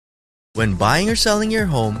When buying or selling your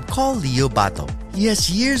home, call Leo Bato. He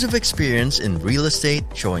has years of experience in real estate,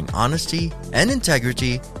 showing honesty and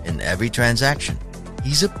integrity in every transaction.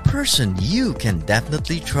 He's a person you can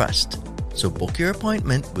definitely trust. So book your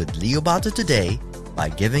appointment with Leo Bato today by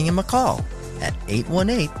giving him a call at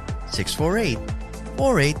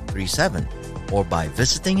 818-648-4837 or by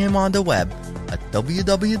visiting him on the web at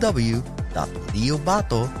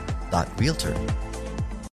www.leobato.realtor.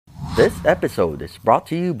 This episode is brought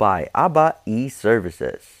to you by ABBA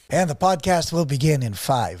E-Services. And the podcast will begin in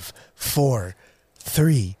 5, 4,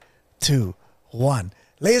 3, 2, 1.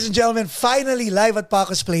 Ladies and gentlemen, finally live at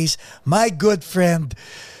Paco's Place, my good friend.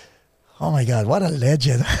 Oh my God, what a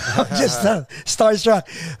legend. I'm just starstruck.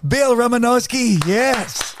 Bill Romanowski,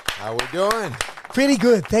 yes. How we doing? Pretty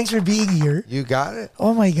good. Thanks for being here. You got it.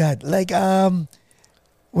 Oh my God. Like,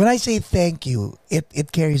 when I say thank you,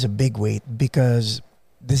 it carries a big weight because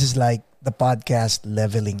this is like the podcast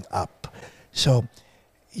leveling up. So,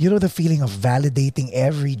 you know the feeling of validating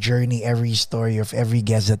every journey, every story of every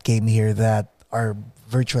guest that came here that are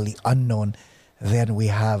virtually unknown. Then we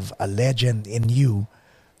have a legend in you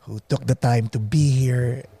who took the time to be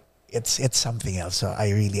here. It's something else. So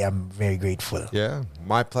I really am very grateful. Yeah,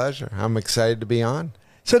 my pleasure. I'm excited to be on.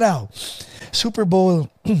 So now, Super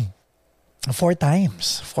Bowl, 4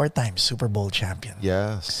 times Super Bowl champion.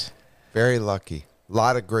 Yes, very lucky. A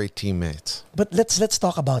lot of great teammates. But let's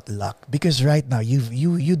talk about luck, because right now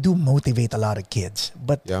you do motivate a lot of kids,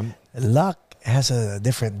 but luck has a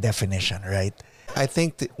different definition, right? I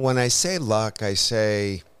think that when I say luck, I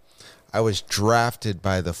say I was drafted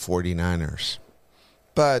by the 49ers.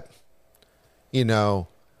 But, you know,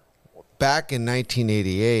 back in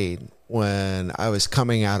 1988, when I was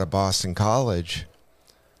coming out of Boston College,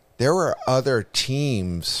 there were other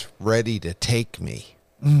teams ready to take me.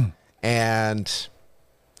 And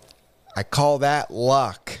I call that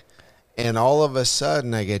luck. And all of a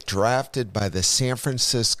sudden, I get drafted by the San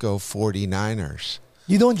Francisco 49ers.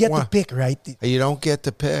 You don't get to pick, right? You don't get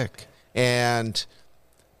to pick. And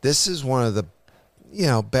this is one of the,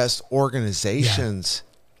 best organizations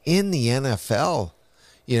in the NFL,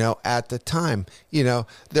 at the time.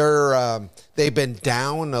 They've been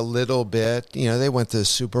down a little bit. They went to the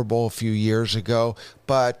Super Bowl a few years ago.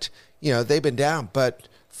 But, they've been down. But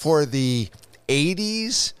for the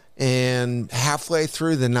 80s and halfway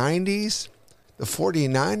through the 90s, the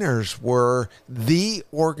 49ers were the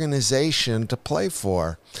organization to play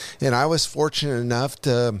for. And I was fortunate enough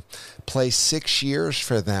to play 6 years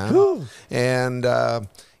for them. Ooh. And,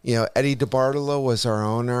 Eddie DeBartolo was our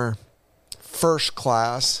owner. First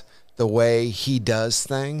class, the way he does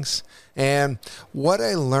things. And what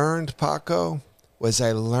I learned, Paco, was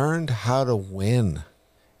I learned how to win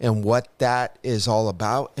and what that is all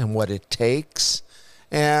about and what it takes.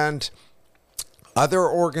 And other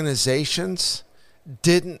organizations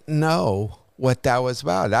didn't know what that was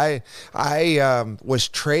about. I was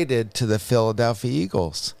traded to the Philadelphia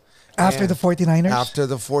Eagles after the 49ers. After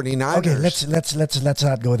the 49ers. Okay, let's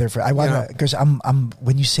not go there for. I want to, because I'm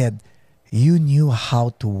when you said you knew how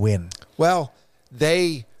to win. Well,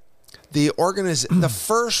 the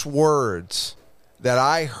first words that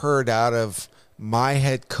I heard out of my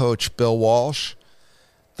head coach Bill Walsh,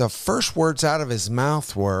 the first words out of his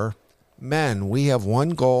mouth were, "Men, we have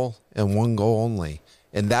one goal and one goal only,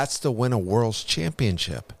 and that's to win a world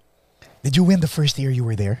championship." Did you win the first year you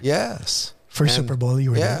were there? Yes. First Super Bowl you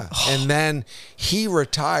were there? Yeah. And then he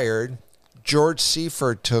retired. George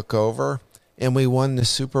Seifert took over, and we won the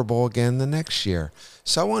Super Bowl again the next year.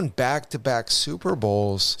 So I won back-to-back Super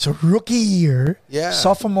Bowls. So rookie year,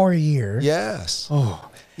 sophomore year. Yes. Oh.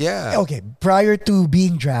 Yeah. Okay, prior to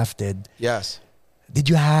being drafted. Yes. Did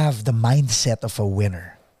you have the mindset of a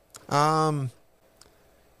winner? I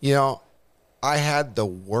had the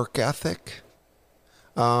work ethic.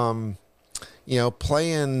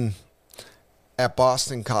 Playing at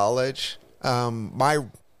Boston College, my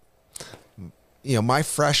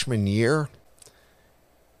freshman year,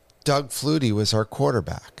 Doug Flutie was our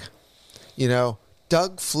quarterback. Doug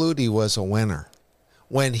Flutie was a winner.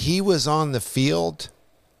 When he was on the field,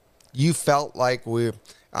 I felt like we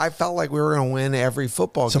were going to win every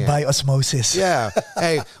football game. So by osmosis. Yeah.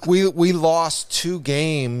 Hey, we lost 2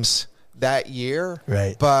 games that year.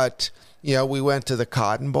 Right. But, we went to the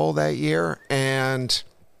Cotton Bowl that year. And,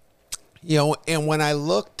 and when I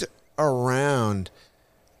looked around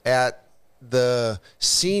at the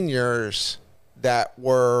seniors that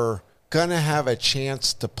were going to have a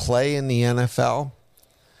chance to play in the NFL,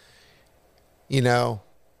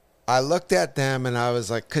 I looked at them and I was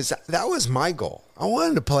like, because that was my goal. I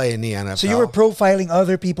wanted to play in the NFL. So you were profiling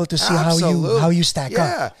other people to see how you stack up.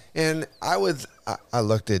 Yeah, and I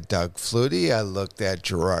looked at Doug Flutie, I looked at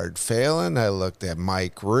Gerard Phelan, I looked at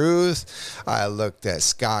Mike Ruth, I looked at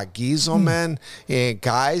Scott Gieselman, and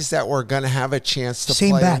guys that were going to have a chance to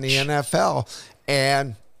play in the NFL.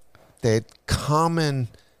 And they had common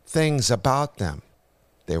things about them.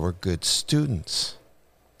 They were good students.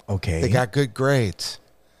 Okay. They got good grades.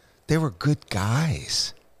 They were good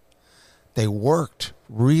guys. They worked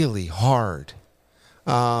really hard.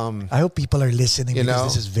 I hope people are listening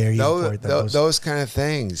because this is very important. Those kind of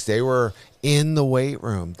things. They were in the weight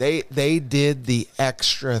room. They did the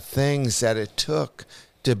extra things that it took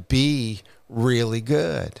to be really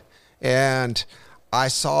good. And I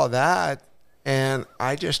saw that, and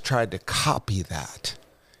I just tried to copy that.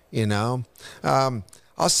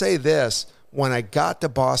 I'll say this. When I got to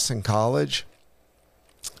Boston College,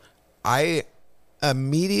 I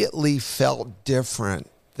immediately felt different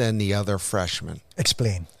than the other freshmen.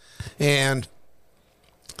 Explain. And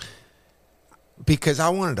because I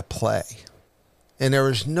wanted to play. And there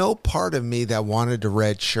was no part of me that wanted to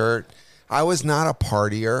redshirt. I was not a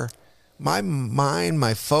partier. My mind,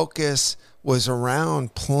 my focus was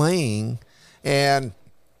around playing. And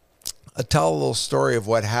I'll tell a little story of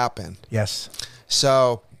what happened. Yes.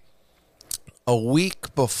 So a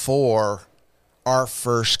week before our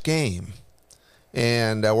first game,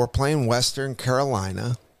 and we're playing Western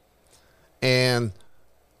Carolina, and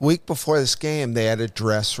week before this game, they had a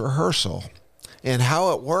dress rehearsal. And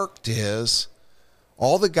how it worked is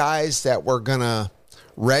all the guys that were going to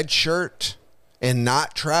redshirt and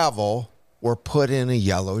not travel were put in a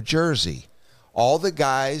yellow jersey. All the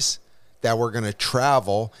guys that were going to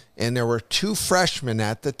travel, and there were two freshmen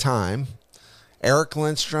at the time, Eric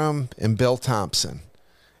Lindstrom and Bill Thompson.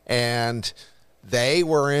 And they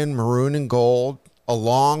were in maroon and gold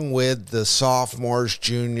along with the sophomores,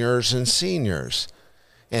 juniors, and seniors.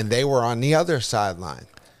 And they were on the other sideline.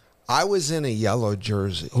 I was in a yellow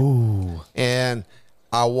jersey. Ooh. And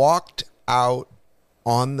I walked out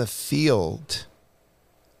on the field,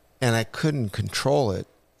 and I couldn't control it.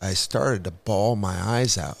 I started to bawl my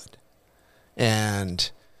eyes out. And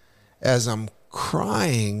as I'm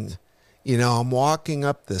crying, I'm walking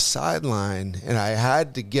up the sideline, and I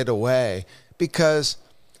had to get away because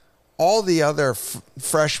all the other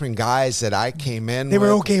freshman guys that I came in they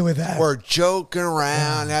were okay with that. Were joking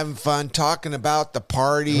around, having fun, talking about the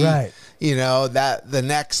party, right? That the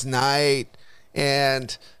next night,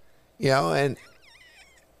 and and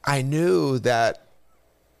I knew that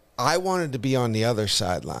I wanted to be on the other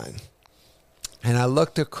sideline, and I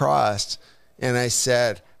looked across, and I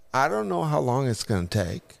said, I don't know how long it's going to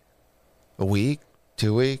take. A week,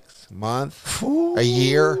 2 weeks, a month, a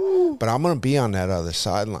year, but I'm going to be on that other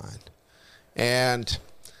sideline. And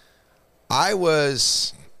I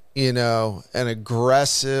was, an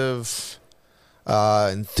aggressive,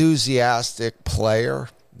 enthusiastic player,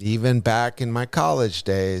 even back in my college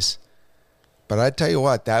days. But I tell you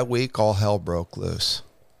what, that week all hell broke loose.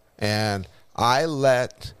 And I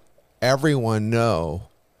let everyone know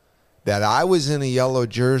that I was in a yellow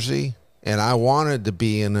jersey and I wanted to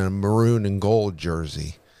be in a maroon and gold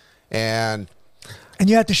jersey. And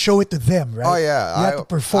you had to show it to them, right? Oh, yeah. You had to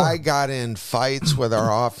perform. I got in fights with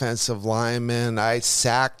our offensive linemen. I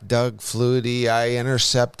sacked Doug Flutie. I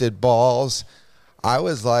intercepted balls. I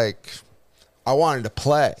was like, I wanted to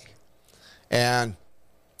play. And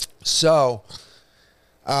so,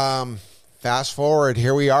 fast forward,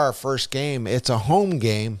 here we are, first game. It's a home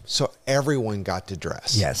game, so everyone got to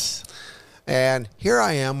dress. Yes. And here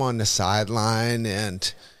I am on the sideline,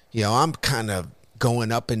 and, I'm kind of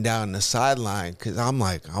going up and down the sideline because I'm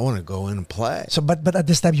like, I want to go in and play. So, but at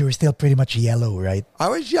this time, you were still pretty much yellow, right? I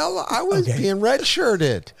was yellow. I was being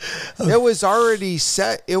redshirted. Okay. It was already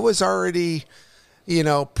set. It was already,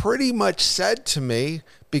 pretty much said to me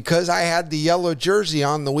because I had the yellow jersey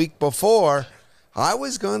on the week before. I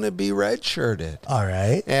was going to be redshirted. All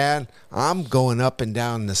right. And I'm going up and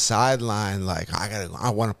down the sideline like, I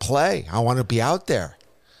want to play. I want to be out there.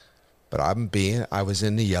 But I was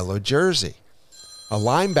in the yellow jersey. A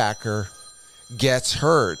linebacker gets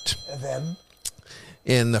hurt And then?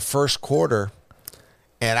 in the first quarter.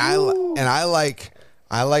 And I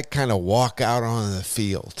kind of walk out on the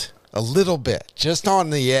field a little bit, just on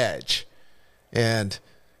the edge. And,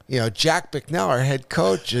 Jack Bicknell, our head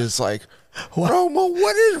coach, is like, Romo,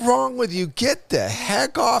 what is wrong with you? Get the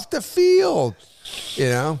heck off the field.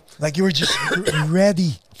 Like you were just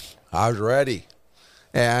ready. I was ready.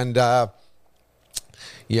 And,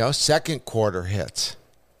 second quarter hits.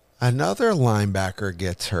 another linebacker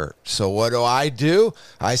gets hurt. So what do?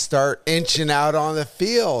 I start inching out on the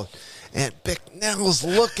field. And Bicknell's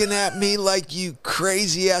looking at me like, you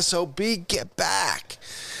crazy SOB, get back.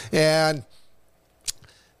 And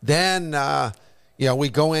then, we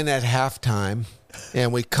go in at halftime,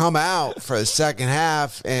 and we come out for the second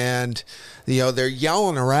half, and, they're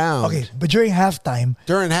yelling around. Okay, but during halftime,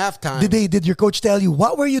 did your coach tell you,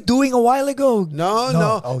 what were you doing a while ago?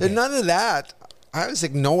 No. Okay. None of that. I was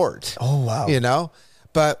ignored. Oh, wow.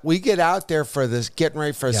 But we get out there for this, getting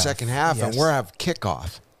ready for the second half, and we're having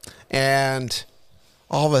kickoff. And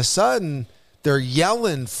all of a sudden, they're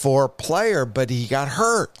yelling for a player, but he got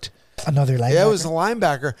hurt. Another linebacker? Yeah, it was a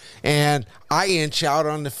linebacker. And I inch out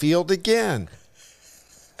on the field again.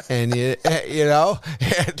 And,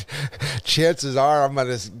 and chances are I'm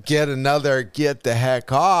going to get the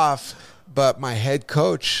heck off. But my head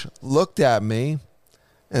coach looked at me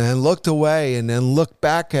and then looked away and then looked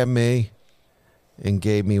back at me and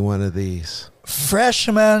gave me one of these.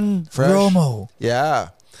 Freshman Romo.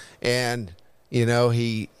 Yeah. And,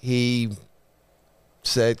 he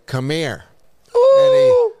said, come here.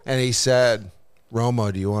 And he said,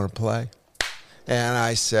 Romo, do you want to play? And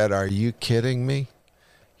I said, are you kidding me?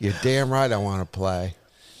 You're damn right I want to play.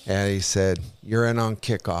 And he said, you're in on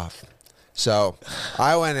kickoff. So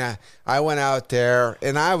I went out there,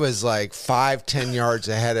 and I was like 5-10 yards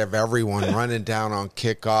ahead of everyone running down on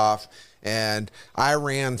kickoff. And I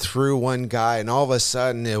ran through one guy, and all of a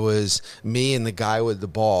sudden it was me and the guy with the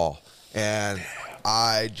ball. And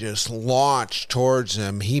I just launched towards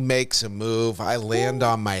him. He makes a move. I land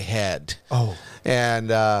on my head. Oh.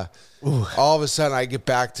 And all of a sudden I get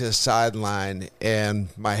back to the sideline, and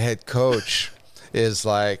my head coach is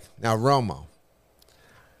like, now, Romo,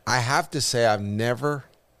 I have to say I've never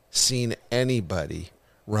seen anybody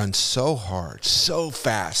run so hard, so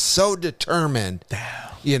fast, so determined,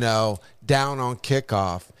 down on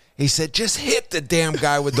kickoff. He said, just hit the damn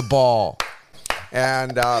guy with the ball.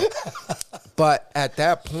 And but at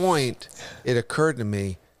that point, it occurred to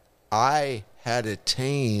me, I had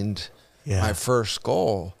attained my first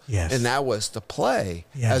goal. Yes. And that was to play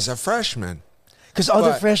as a freshman. Because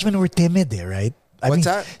other freshmen were timid there, right? What's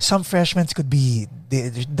that? Some freshmen could be,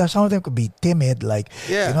 some of them could be timid. Like,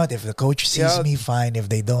 if the coach sees me, fine. If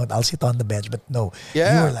they don't, I'll sit on the bench. But no, you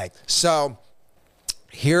were like. So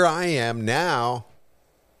here I am now.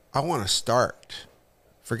 I want to start.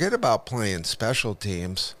 Forget about playing special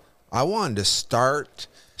teams. I wanted to start.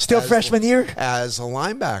 Still freshman year? As a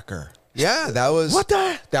linebacker. Yeah, that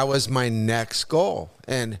was my next goal.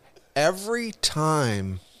 And every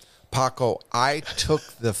time, Paco, I took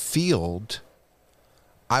the field,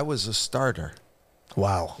 I was a starter.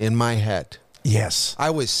 Wow. In my head. Yes.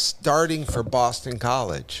 I was starting for Boston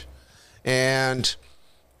College. And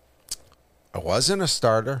I wasn't a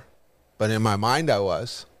starter, but in my mind I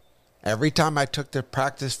was. Every time I took the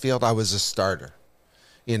practice field, I was a starter.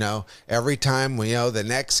 Every time, the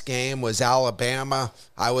next game was Alabama,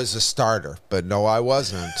 I was a starter. But no, I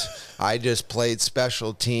wasn't. I just played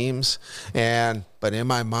special teams. But in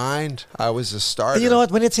my mind, I was a starter. You know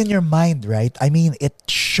what? When it's in your mind, right? I mean, it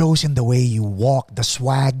shows in the way you walk. The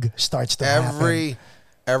swag starts to happen.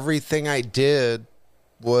 Everything I did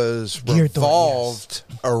was revolved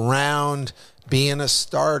around being a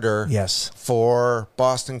starter for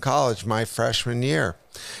Boston College my freshman year.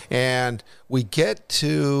 And we get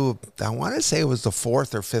to, I want to say it was the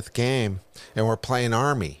 4th or 5th game, and we're playing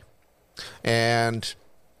Army. And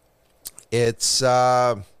it's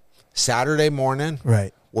Saturday morning.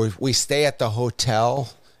 Right. We stay at the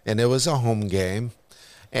hotel, and it was a home game.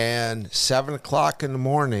 And 7 o'clock in the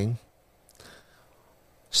morning,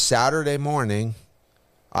 Saturday morning,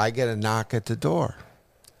 I get a knock at the door.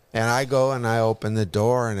 And I go and I open the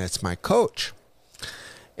door, and it's my coach.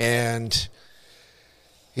 And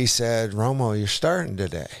he said, Romo, you're starting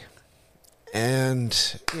today.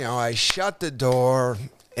 And, I shut the door,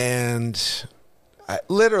 and I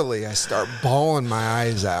start bawling my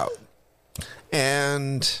eyes out.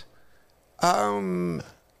 And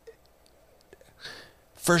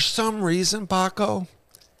for some reason, Paco,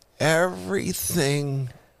 everything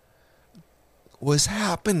was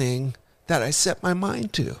happening that I set my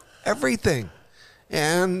mind to. Everything.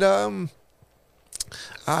 And I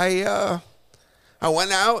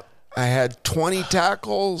went out. I had 20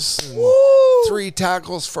 tackles, and 3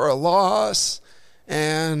 tackles for a loss.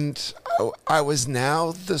 And I was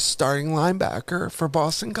now the starting linebacker for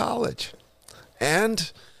Boston College.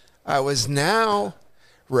 And I was now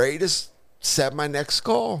ready to set my next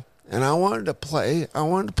goal. And I wanted to play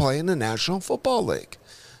in the National Football League.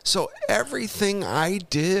 So everything I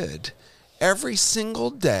did every single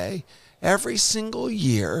day, every single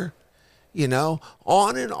year,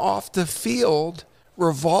 on and off the field,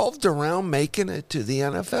 revolved around making it to the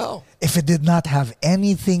NFL. If it did not have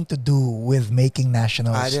anything to do with making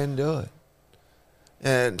nationals, I didn't do it.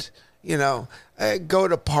 And, I'd go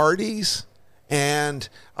to parties, and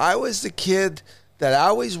I was the kid that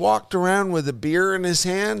always walked around with a beer in his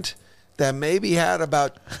hand that maybe had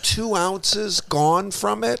about 2 ounces gone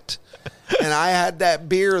from it. And I had that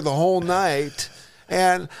beer the whole night.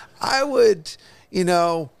 And I would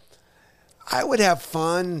have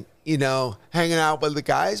fun, hanging out with the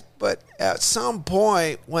guys. But at some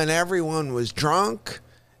point when everyone was drunk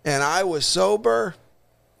and I was sober,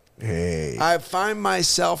 I find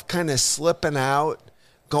myself kind of slipping out,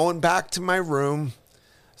 going back to my room,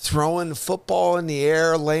 throwing the football in the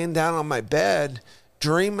air, laying down on my bed,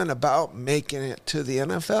 dreaming about making it to the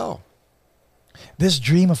NFL. This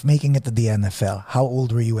dream of making it to the NFL, how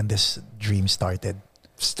old were you when this dream started?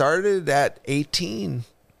 Started at 18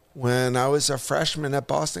 when I was a freshman at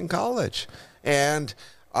Boston College. And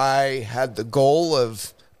I had the goal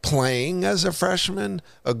of playing as a freshman,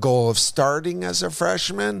 a goal of starting as a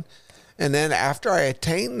freshman. And then after I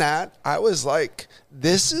attained that, I was like,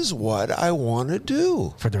 this is what I want to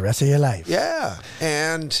do. For the rest of your life. Yeah.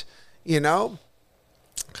 And,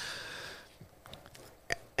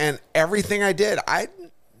 and everything I did,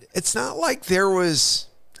 it's not like there was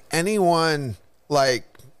anyone like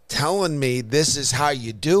telling me this is how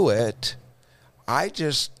you do it. I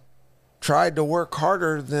just tried to work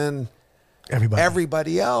harder than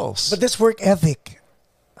everybody else. But this work ethic,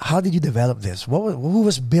 how did you develop this? Who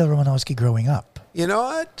was Bill Romanowski growing up? You know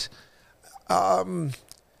what? I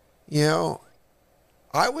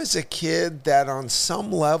was a kid that on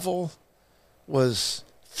some level was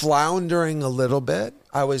floundering a little bit.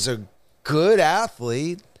 I was a good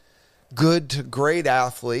athlete, good to great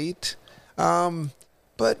athlete,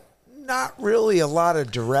 but not really a lot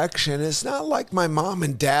of direction. It's not like my mom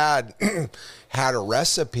and dad had a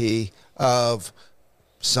recipe of,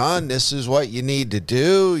 son, this is what you need to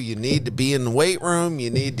do. You need to be in the weight room. You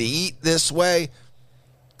need to eat this way.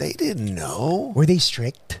 They didn't know. Were they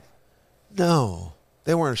strict? No,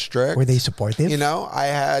 they weren't strict. Were they supportive? I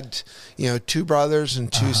had, 2 brothers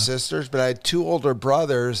and 2 sisters, but I had 2 older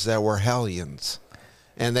brothers that were hellions.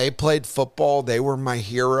 And they played football. They were my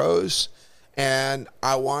heroes. And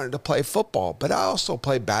I wanted to play football. But I also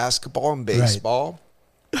played basketball and baseball.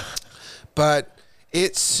 Right. But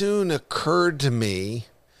it soon occurred to me,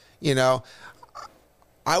 there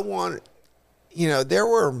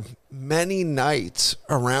were many nights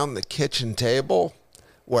around the kitchen table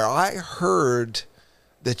where I heard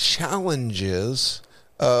the challenges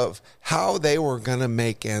of how they were going to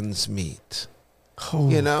make ends meet.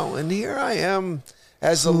 And here I am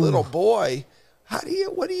as a little boy.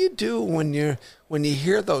 What do you do when you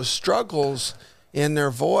hear those struggles in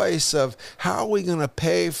their voice of how are we going to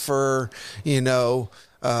pay for,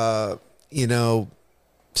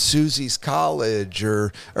 Susie's college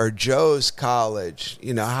or Joe's college?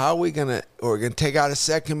 How are we we're going to take out a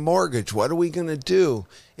second mortgage. What are we going to do?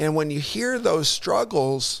 And when you hear those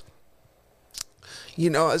struggles,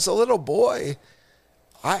 as a little boy,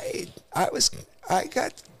 there's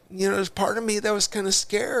part of me that was kind of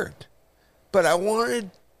scared, but I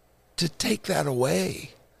wanted to take that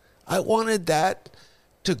away. I wanted that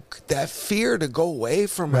fear to go away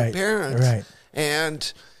from my parents. Right.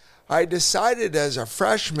 And I decided as a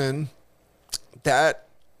freshman that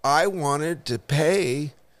I wanted to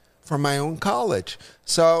pay for my own college.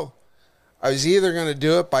 So I was either going to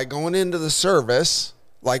do it by going into the service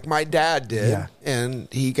like my dad did, and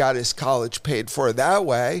he got his college paid for that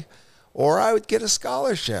way, or I would get a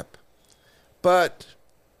scholarship. But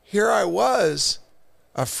here I was,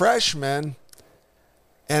 a freshman,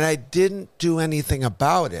 and I didn't do anything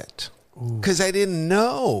about it because I didn't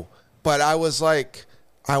know. But I was like,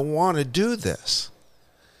 I want to do this.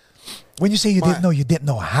 When you say you didn't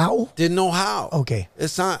know how? Didn't know how. Okay.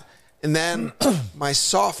 It's not. And then my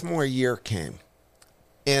sophomore year came,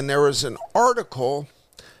 and there was an article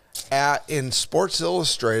in Sports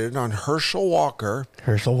Illustrated on Herschel Walker.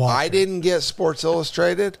 I didn't get Sports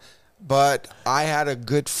Illustrated, but I had a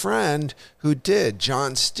good friend who did,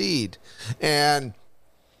 John Steed. And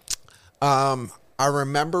I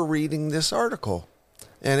remember reading this article,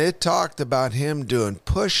 and it talked about him doing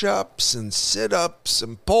push-ups and sit-ups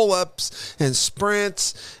and pull-ups and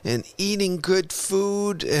sprints and eating good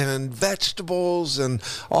food and vegetables and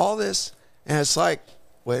all this. And it's like,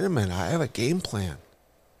 wait a minute, I have a game plan.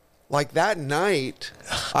 Like that night,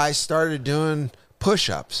 I started doing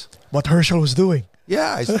push-ups. What Herschel was doing.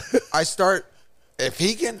 Yeah, if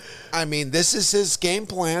he can, this is his game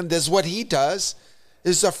plan. This is what he does.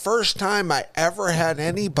 It's the first time I ever had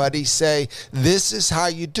anybody say, this is how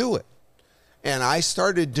you do it. And I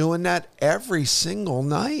started doing that every single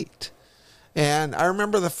night. And I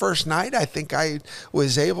remember the first night, I think I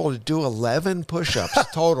was able to do 11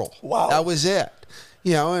 push-ups total. Wow. That was it.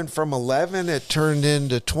 You know, and from 11, it turned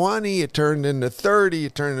into 20, it turned into 30,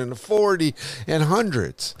 it turned into 40, and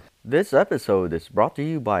hundreds. This episode is brought to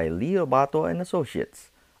you by Leo Bato and Associates,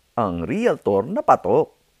 ang realtor na patok.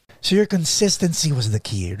 So your consistency was the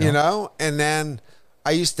key, You know, and then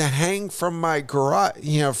I used to hang from my garage,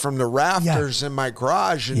 you know, from the rafters in my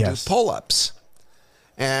garage and do pull-ups.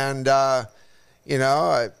 And, you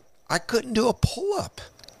know, I couldn't do a pull-up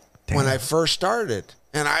when I first started.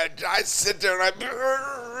 And I'd sit there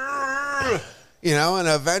and you know, and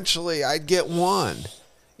eventually I'd get one,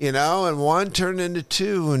 you know, and one turned into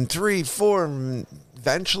 2 and 3, 4, and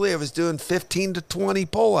eventually I was doing 15 to 20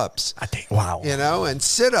 pull-ups. Wow. You know, and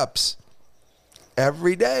sit-ups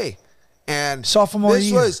every day. And sophomore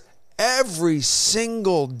this year was every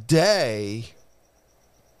single day.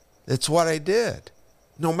 That's what I did.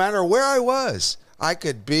 No matter where I was. I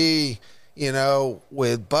could be, you know,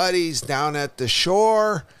 with buddies down at the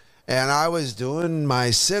shore, and I was doing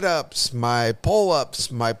my sit-ups, my pull-ups,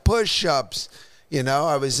 my push-ups. You know,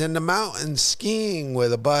 I was in the mountains skiing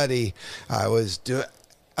with a buddy. I was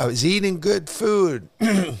eating good food.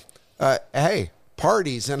 Hey,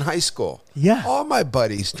 parties in high school. Yeah. All my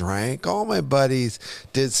buddies drank. All my buddies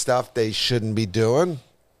did stuff they shouldn't be doing.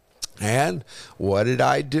 And what did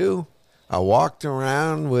I do? I walked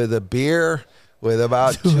around with a beer with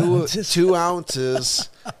about 2 ounces.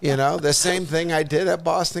 You know, the same thing I did at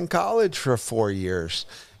Boston College for 4 years.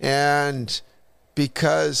 And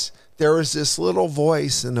because there was this little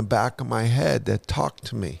voice in the back of my head that talked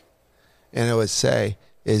to me. And it would say,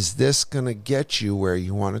 is this going to get you where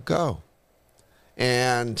you want to go?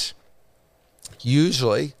 And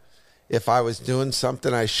usually, if I was doing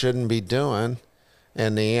something I shouldn't be doing,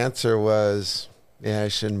 and the answer was, yeah, I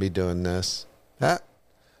shouldn't be doing this, I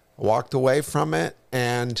walked away from it.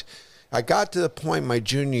 And I got to the point my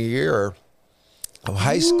junior year of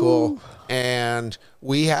high school, and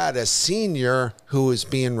we had a senior who was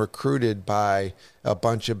being recruited by a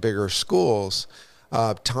bunch of bigger schools,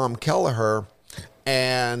 Tom Kelleher.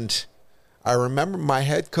 And I remember my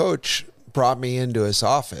head coach brought me into his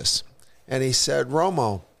office, and he said,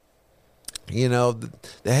 Romo, you know,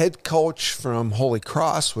 the head coach from Holy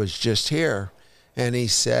Cross was just here. And he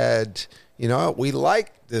said, you know, we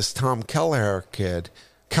like this Tom Kelleher,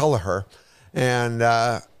 and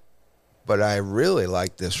but I really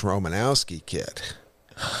like this Romanowski kid.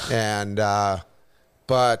 And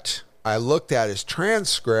but I looked at his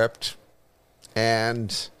transcript,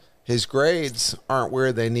 and his grades aren't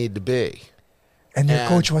where they need to be. And your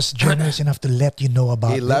coach was generous enough to let you know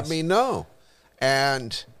about it. He let me know.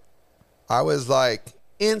 And I was like,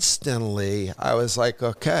 instantly, I was like,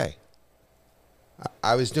 okay.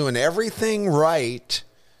 I was doing everything right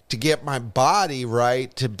to get my body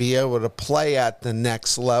right to be able to play at the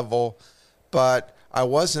next level. But I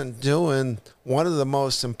wasn't doing one of the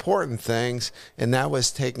most important things, and that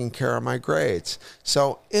was taking care of my grades.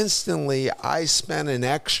 So instantly, I spent an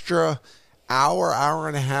extra hour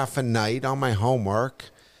and a half a night on my homework,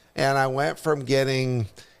 and I went from getting,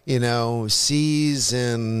 you know, C's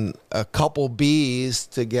and a couple B's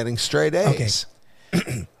to getting straight A's.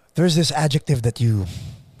 Okay. There's this adjective that you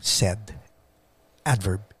said,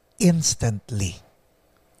 adverb, instantly.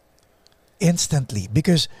 Instantly,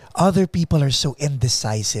 because other people are so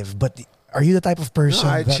indecisive. But are you the type of person?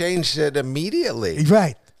 No, I changed it immediately.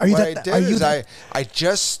 Right. Are you what I did is I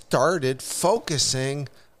just started focusing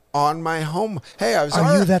on my home. Hey,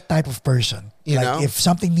 Are you that type of person? You like know, if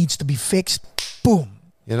something needs to be fixed, boom.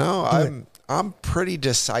 You know, I'm pretty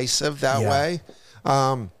decisive that Yeah. way.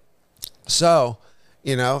 So,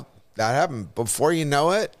 you know, that happened. Before you know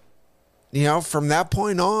it, you know, from that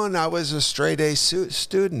point on, I was a straight A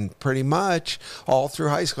student pretty much all through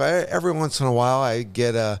high school. Every once in a while, I would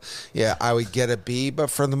get a B, but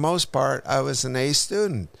for the most part, I was an A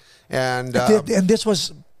student. And this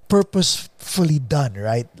was purposefully done,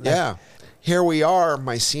 right? Yeah. Here we are,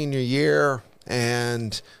 my senior year,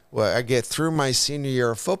 and I get through my senior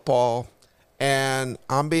year of football, and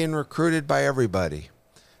I'm being recruited by everybody.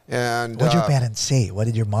 And what did your parents say? What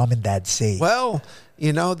did your mom and dad say? Well,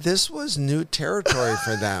 you know, this was new territory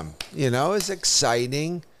for them. You know, it's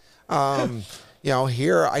exciting. You know,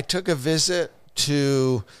 here I took a visit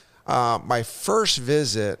to, my first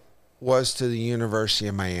visit was to the University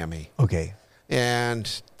of Miami. Okay.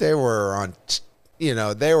 And they were on, you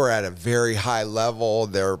know, they were at a very high level.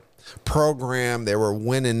 Their program, they were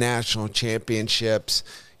winning national championships.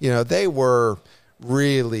 You know, they were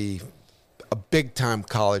really a big time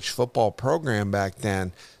college football program back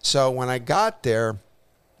then. So when I got there,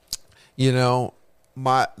 you know,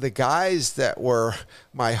 the guys that were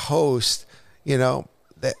my host, you know,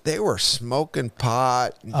 they were smoking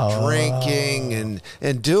pot and drinking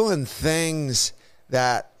and doing things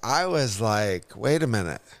that I was like, wait a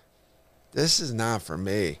minute, this is not for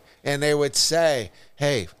me. And they would say,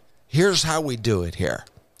 hey, here's how we do it here.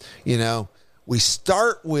 You know, we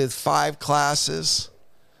start with 5 classes,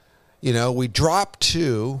 you know, we drop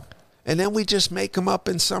 2, and then we just make them up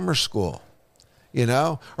in summer school, you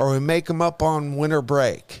know, or we make them up on winter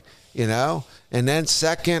break, you know, and then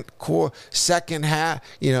second quarter,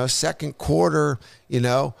 you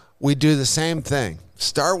know, we do the same thing.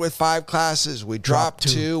 Start with 5 classes, we drop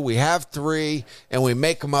 2, we have 3, and we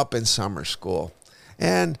make them up in summer school.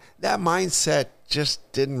 And that mindset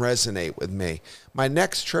just didn't resonate with me. My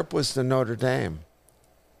next trip was to Notre Dame.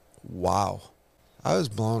 Wow. I was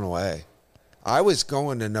blown away. I was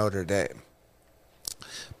going to Notre Dame.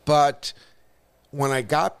 But when I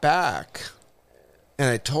got back and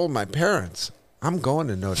I told my parents, I'm going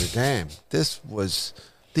to Notre Dame, this was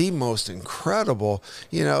the most incredible,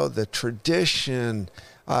 you know, the tradition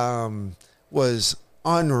was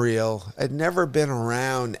unreal. I'd never been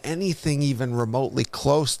around anything even remotely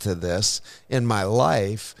close to this in my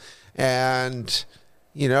life. And,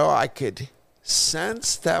 you know, I could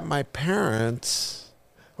sense that my parents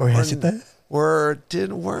weren't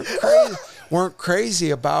crazy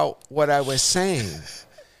about what I was saying.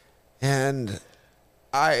 And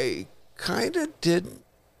I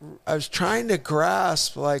was trying to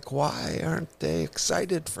grasp, like, why aren't they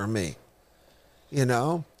excited for me? You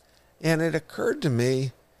know? And it occurred to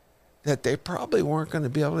me that they probably weren't going to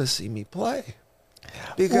be able to see me play.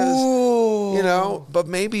 Because, you know, but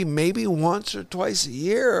maybe once or twice a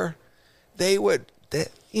year, you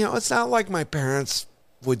know, it's not like my parents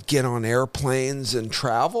would get on airplanes and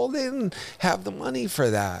travel. They didn't have the money for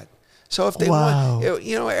that. So if they want,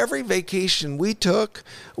 you know, every vacation we took,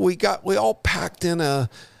 we all packed in a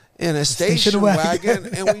station wagon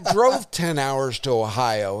and we drove 10 hours to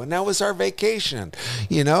Ohio, and that was our vacation,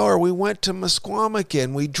 you know, or we went to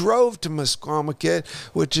Musquamakin. We drove to Musquamakin,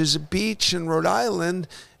 which is a beach in Rhode Island,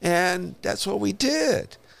 and that's what we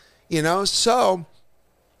did, you know. So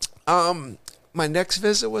my next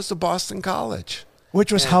visit was to Boston College.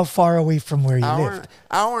 Which was how far away from where you lived?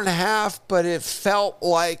 Hour and a half, but it felt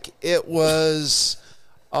like it was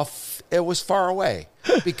far away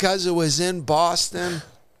because it was in Boston.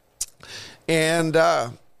 And,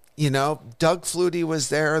 you know, Doug Flutie was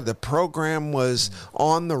there. The program was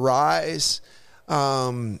on the rise.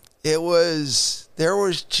 There was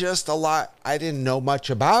just a lot. I didn't know much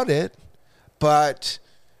about it, but,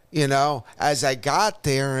 you know, as I got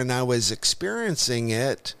there and I was experiencing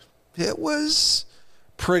it, it was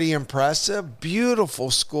pretty impressive.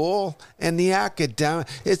 Beautiful school, and the academic.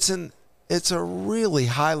 It's a really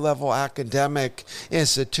high level academic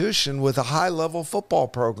institution with a high level football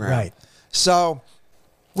program. Right. So,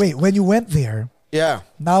 wait, when you went there, yeah.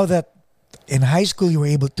 Now that in high school you were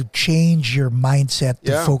able to change your mindset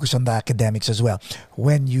to focus on the academics as well.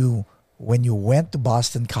 When you went to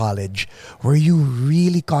Boston College, were you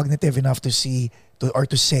really cognitive enough to say,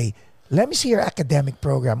 let me see your academic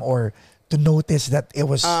program, or to notice that it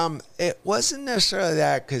was? It wasn't necessarily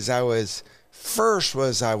that, because I was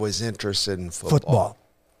interested in football.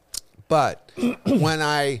 But when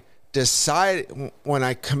I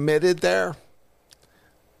committed there,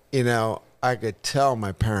 you know, I could tell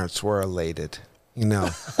my parents were elated. You know,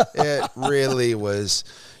 it really was,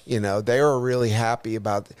 you know, they were really happy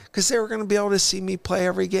about it because they were going to be able to see me play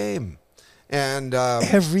every game. And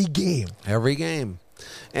every game.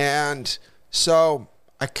 And so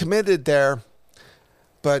I committed there,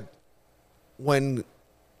 but when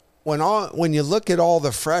you look at all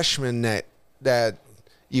the freshmen that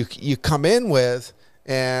you come in with,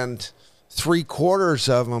 and 3/4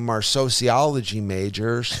 of them are sociology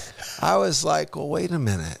majors, I was like, well, wait a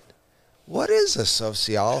minute. What is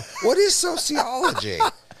sociology?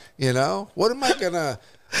 You know, what am I gonna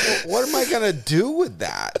do with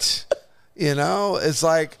that? You know, it's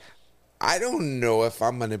like, I don't know if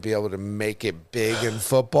I'm going to be able to make it big in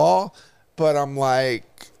football, but I'm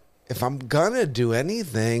like, if I'm going to do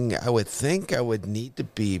anything, I would think I would need to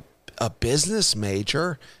be a business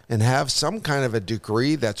major and have some kind of a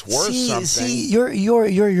degree that's worth something. See,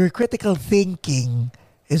 your critical thinking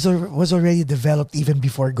was already developed even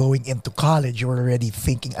before going into college. You were already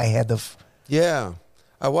thinking ahead of. Yeah,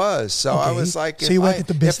 I was. So I was like, so you went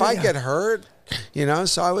into business, if I get hurt, you know,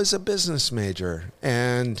 so I was a business major,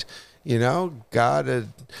 and got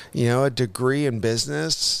a degree in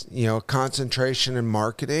business, concentration in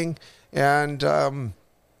marketing. And,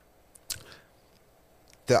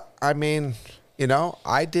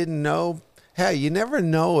 I didn't know. Hey, you never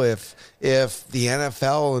know if the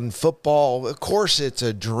NFL and football, of course, it's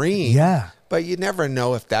a dream. Yeah. But you never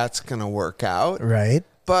know if that's going to work out. Right.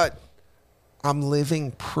 But I'm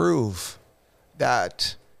living proof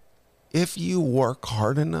that if you work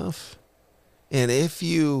hard enough and if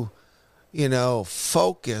you,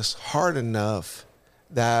 focus hard enough,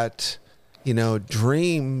 that,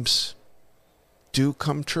 dreams do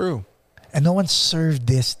come true. And no one served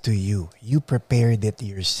this to you. You prepared it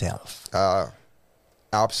yourself.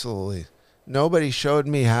 Absolutely. Nobody showed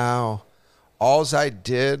me how. Alls I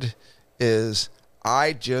did is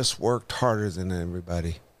I just worked harder than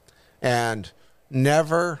everybody. And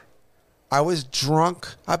I was drunk.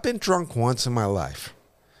 I've been drunk once in my life.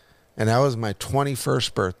 And that was my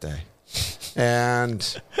 21st birthday.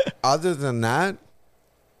 And other than that,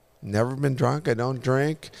 never been drunk. I don't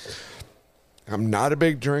drink. I'm not a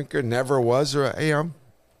big drinker, never was. Or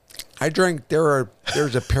I drank.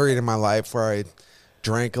 There's a period in my life where I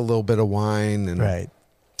drank a little bit of wine, and Right.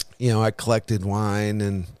 I collected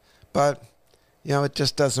wine, but it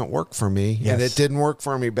just doesn't work for me. Yes. And it didn't work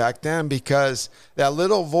for me back then because that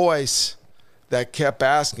little voice that kept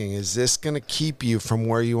asking, is this going to keep you from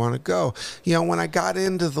where you want to go? When I got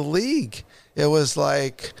into the league, it was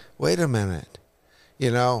like, wait a minute,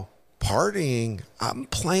 partying. I'm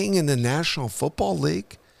playing in the National Football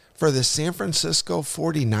League for the San Francisco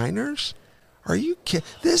 49ers. Are you kidding?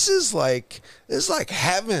 This is like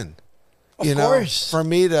heaven. Of course. For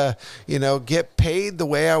me to, get paid the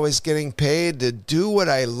way I was getting paid, to do what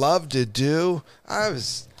I love to do. I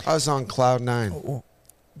was on cloud nine.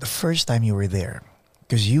 The first time you were there,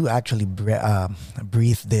 because you actually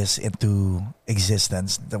breathed this into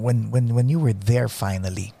existence. When you were there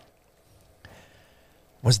finally,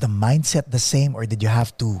 was the mindset the same, or did you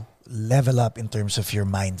have to level up in terms of your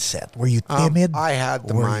mindset? Were you timid? I had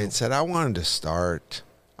the mindset. I wanted to start.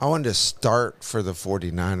 I wanted to start for the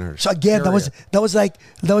 49ers. So again, period. that was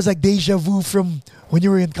like deja vu from when you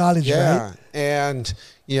were in college, Yeah, right? and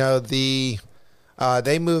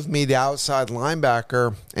they moved me to outside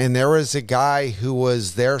linebacker, and there was a guy who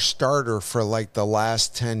was their starter for like the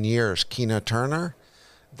last 10 years, Keena Turner,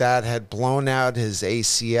 that had blown out his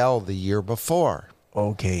ACL the year before.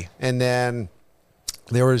 Okay. And then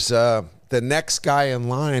there was the next guy in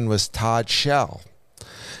line was Todd Shell.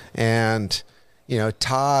 And,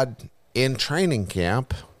 Todd in training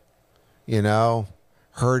camp,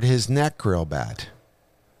 hurt his neck real bad.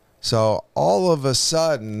 So all of a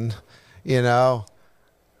sudden,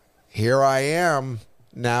 here I am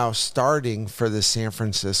now starting for the San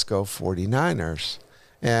Francisco 49ers.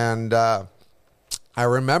 And I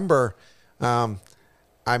remember, I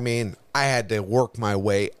had to work my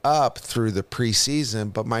way up through the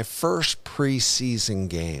preseason, but my first preseason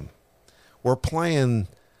game, we're playing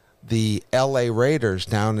the LA Raiders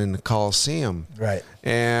down in the Coliseum. Right.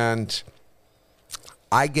 And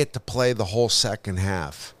I get to play the whole second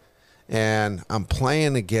half. And I'm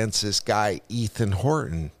playing against this guy, Ethan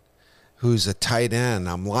Horton, who's a tight end.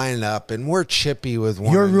 I'm lining up, and we're chippy with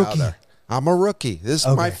one You're a another. rookie. I'm a rookie. This is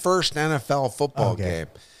Okay. my first NFL football Okay. game.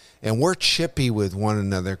 And we're chippy with one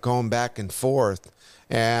another, going back and forth.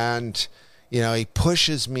 And, he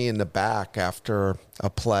pushes me in the back after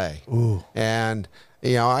a play. Ooh. And,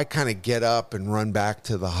 I kind of get up and run back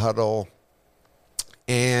to the huddle.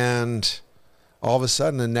 And all of a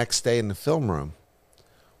sudden, the next day in the film room,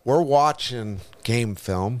 we're watching game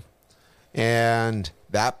film, and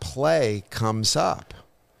that play comes up.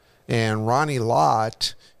 And Ronnie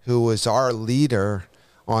Lott, who was our leader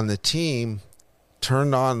on the team,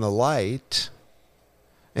 turned on the light,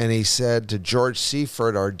 and he said to George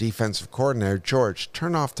Seifert, our defensive coordinator, George,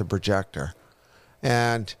 turn off the projector.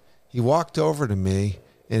 And he walked over to me,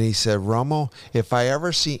 and he said, Romo, if I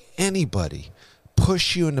ever see anybody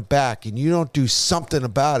push you in the back and you don't do something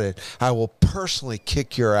about it, I will personally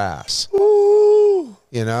kick your ass. Ooh.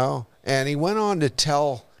 And he went on to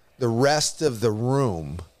tell the rest of the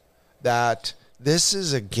room that this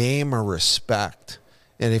is a game of respect.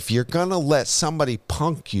 And if you're going to let somebody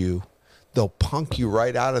punk you, they'll punk you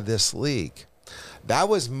right out of this league. That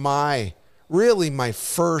was my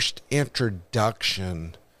first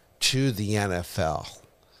introduction to the NFL.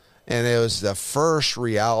 And it was the first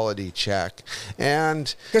reality check.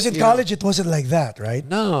 And Because in college, it wasn't like that, right?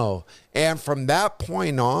 no. And from that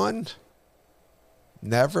point on,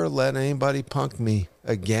 never let anybody punk me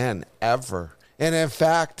again, ever. And in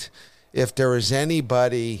fact, if there was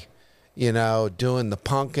anybody doing the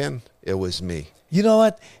pumpkin, it was me. You know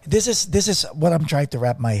what? This is what I'm trying to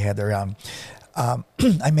wrap my head around.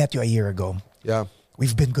 I met you a year ago. Yeah.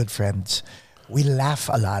 We've been good friends. We laugh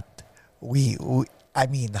a lot. I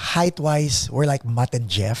mean, height-wise, we're like Matt and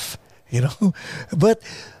Jeff, But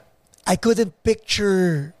I couldn't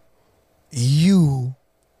picture you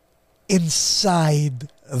inside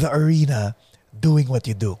the arena doing what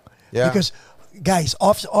you do. Yeah. Because guys,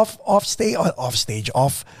 off the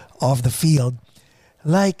field,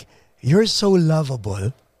 like you're so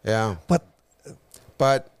lovable. Yeah. But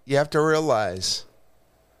you have to realize,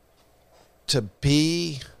 to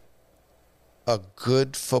be a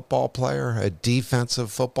good football player, a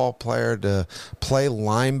defensive football player, to play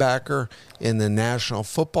linebacker in the National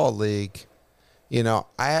Football League, I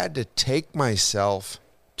had to take myself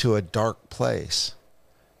to a dark place,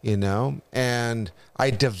 and I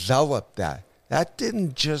developed that. That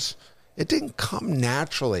it didn't come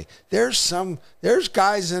naturally. There's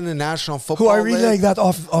guys in the National Football who are really League, like that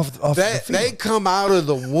off the field. they come out of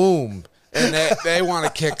the womb and they want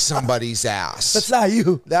to kick somebody's ass. That's not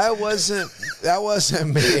you. That wasn't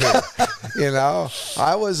me.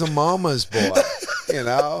 I was a mama's boy, and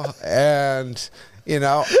I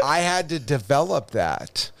had to develop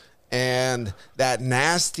that. And that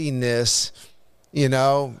nastiness,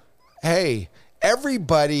 hey,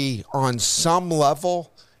 everybody on some level,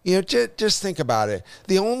 just think about it.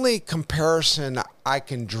 The only comparison I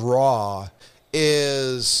can draw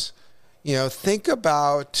is, think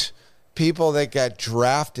about people that got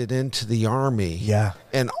drafted into the Army. Yeah.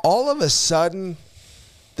 And all of a sudden,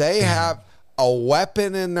 they have a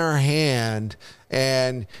weapon in their hand.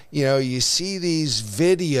 And, you see these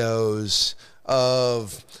videos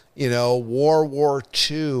of, World War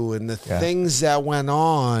II and the things that went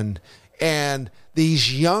on. And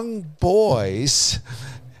these young boys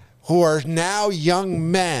who are now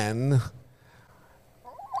young men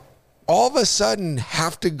all of a sudden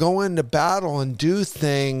have to go into battle and do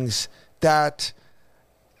things that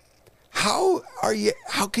how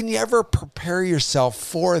can you ever prepare yourself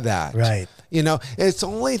for that? Right. It's the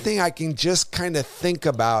only thing I can just kind of think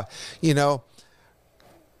about,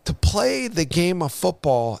 to play the game of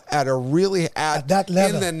football at that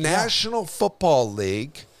level, in the National Football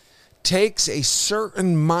League takes a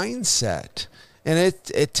certain mindset. And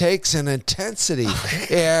it takes an intensity.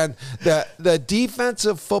 And the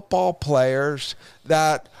defensive football players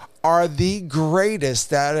that are the greatest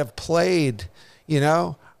that have played,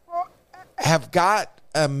 have got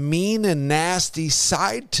a mean and nasty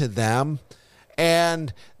side to them.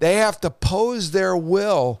 And they have to pose their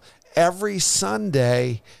will every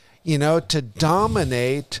Sunday, to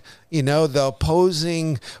dominate, the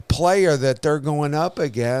opposing player that they're going up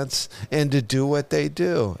against and to do what they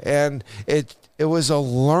do. And it was a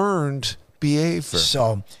learned behavior.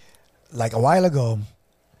 So, like a while ago,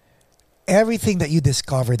 everything that you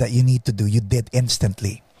discovered that you need to do, you did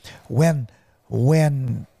instantly. When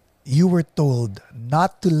you were told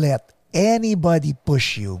not to let anybody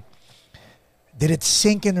push you, did it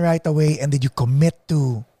sink in right away, and did you commit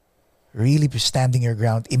to really standing your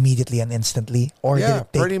ground immediately and instantly? Or did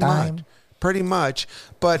it take time? Pretty much.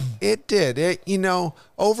 But it did.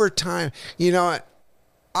 Over time,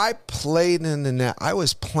 I was playing in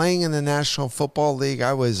the National Football League.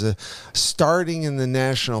 I was starting in the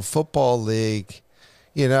National Football League,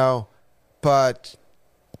 but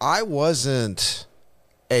I wasn't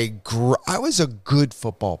I was a good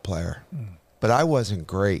football player, but I wasn't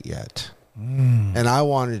great yet. And I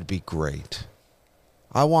wanted to be great.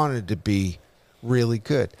 I wanted to be really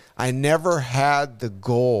good. I never had the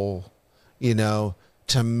goal,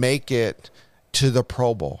 to make it to the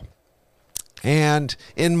Pro Bowl. And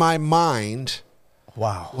in my mind,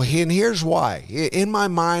 wow. And here's why. In my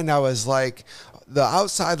mind, I was like, the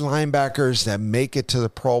outside linebackers that make it to the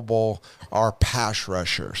Pro Bowl are pass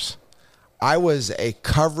rushers. I was a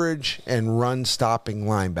coverage and run stopping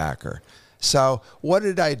linebacker. So what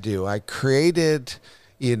did I do? I created,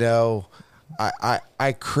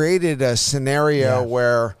 I created a scenario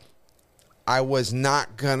where I was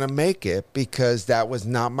not going to make it because that was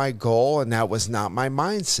not my goal and that was not my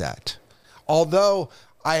mindset. Although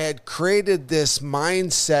I had created this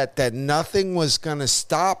mindset that nothing was going to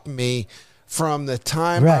stop me from the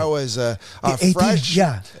time I was a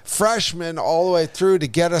freshman all the way through to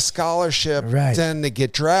get a scholarship, then to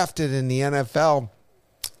get drafted in the NFL.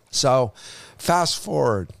 So fast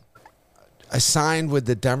forward, I signed with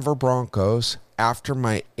the Denver Broncos after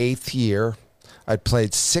my 8th year. I'd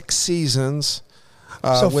played 6 seasons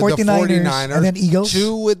with 49ers, the 49ers, and then Eagles?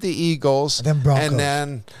 2 with the Eagles, and then Broncos. And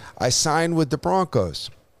then I signed with the Broncos.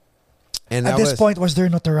 And at this point, was there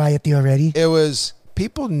notoriety already? It was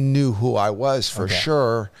people knew who I was for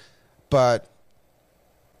sure, but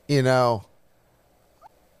I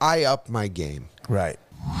upped my game. Right.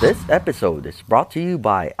 This episode is brought to you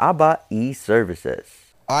by ABBA e-Services.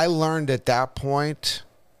 I learned at that point,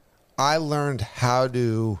 I learned how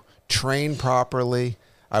to train properly.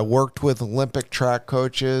 I worked with Olympic track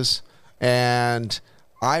coaches, and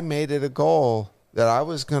I made it a goal that I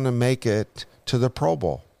was going to make it to the Pro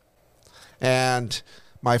Bowl. And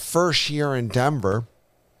my first year in Denver,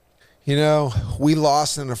 we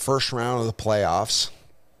lost in the first round of the playoffs.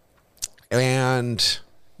 And,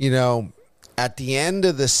 at the end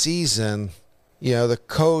of the season, the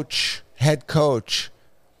head coach,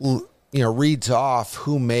 reads off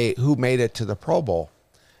who made it to the Pro Bowl.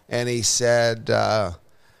 And he said,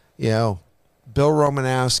 Bill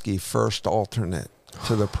Romanowski, first alternate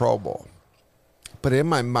to the Pro Bowl. But in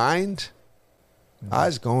my mind, I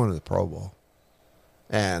was going to the Pro Bowl.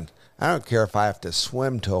 And I don't care if I have to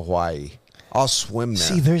swim to Hawaii. I'll swim there.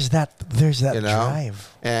 See, there's that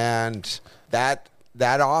drive. And that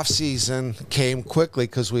off season came quickly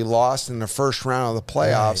because we lost in the first round of the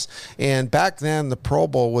playoffs. Right. And back then, the Pro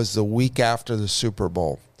Bowl was the week after the Super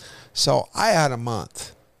Bowl. So I had a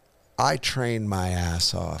month. I trained my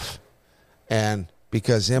ass off. And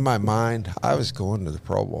because in my mind, I was going to the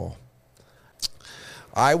Pro Bowl.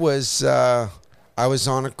 I was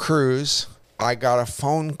on a cruise. I got a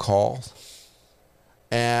phone call,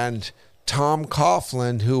 and Tom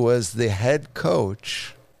Coughlin, who was the head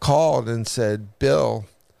coach, called and said, Bill,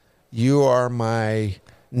 you are my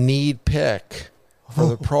need pick for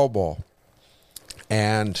the Pro Bowl.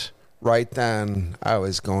 And right then, I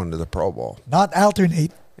was going to the Pro Bowl. Not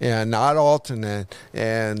alternate. Yeah, not alternate.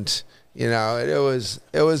 And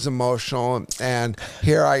it was emotional. And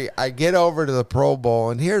here I get over to the Pro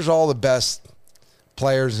Bowl, and here's all the best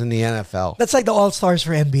players in the NFL. That's like the All-Stars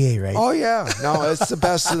for NBA, right? Oh, yeah. No, it's the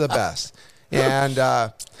best of the best. And,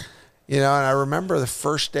 and I remember the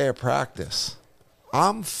first day of practice.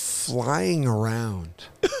 I'm flying around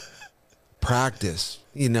practice,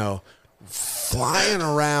 flying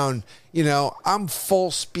around. I'm full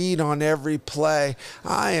speed on every play.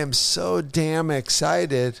 I am so damn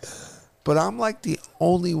excited. But I'm like the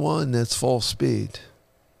only one that's full speed.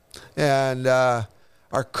 And our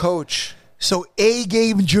coach... So A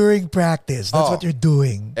game during practice. That's what you're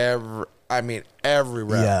doing. Every rep.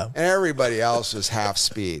 Yeah. And everybody else was half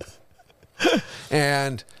speed.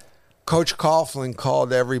 And Coach Coughlin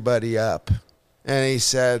called everybody up. And he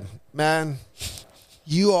said, man,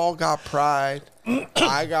 you all got pride.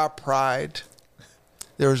 I got pride.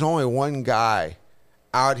 There was only one guy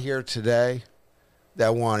out here today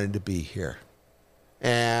that wanted to be here.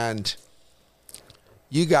 And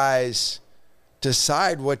you guys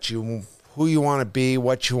decide who you want to be,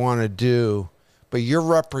 what you want to do, but you're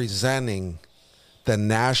representing the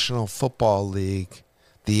National Football League,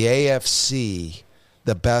 the AFC,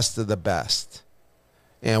 the best of the best.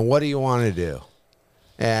 And what do you want to do?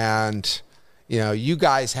 And, you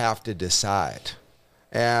guys have to decide.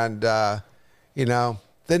 And, the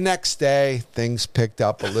next day, things picked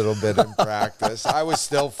up a little bit in practice. I was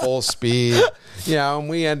still full speed, and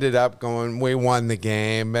we ended up we won the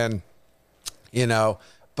game. And,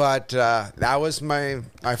 but that was my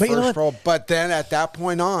first role. But then at that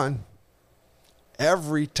point on,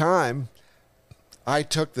 every time I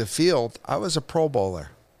took the field, I was a Pro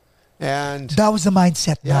Bowler. And that was the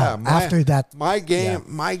mindset after that. My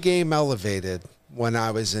game elevated when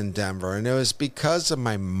I was in Denver. And it was because of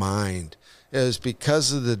my mind. It was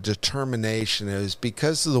because of the determination. It was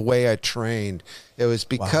because of the way I trained. It was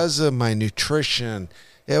because of my nutrition.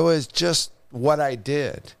 It was just what I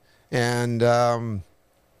did. And I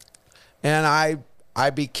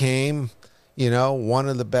became, one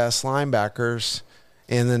of the best linebackers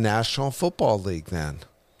in the National Football League then.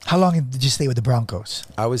 How long did you stay with the Broncos?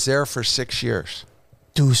 I was there for 6 years.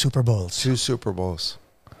 2 Super Bowls. 2 Super Bowls.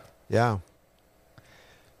 Yeah.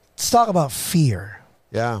 Let's talk about fear.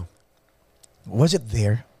 Yeah. Was it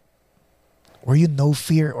there? Were you no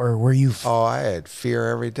fear, or were you... I had fear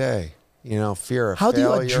every day. Fear of how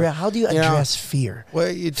failure. How do you address fear?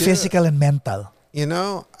 Well, you do. Physical and mental.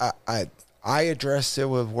 I addressed it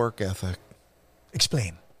with work ethic.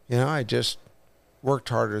 Explain. I just worked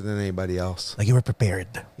harder than anybody else. Like you were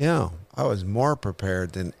prepared. I was more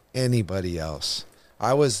prepared than anybody else.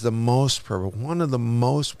 I was one of the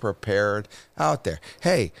most prepared out there.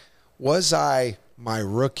 Hey, was I my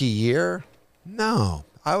rookie year? No,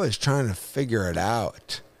 I was trying to figure it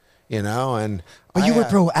out, and... But you were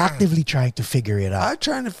proactively trying to figure it out. I was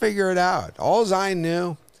trying to figure it out. All I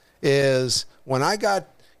knew is when I got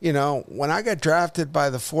drafted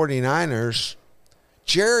by the 49ers,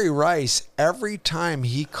 Jerry Rice, every time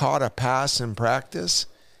he caught a pass in practice,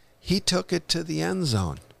 he took it to the end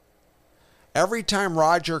zone. Every time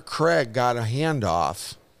Roger Craig got a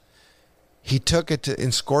handoff, he took it to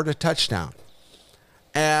and scored a touchdown.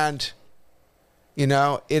 And, you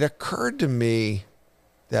know, it occurred to me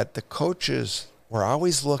that the coaches were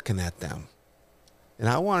always looking at them. And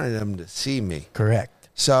I wanted them to see me. Correct.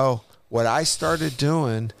 So what I started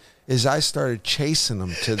doing is I started chasing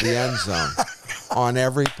them to the end zone on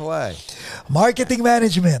every play. Marketing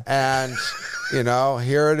management. And, you know,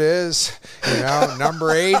 here it is, you know,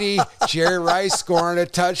 number 80, Jerry Rice scoring a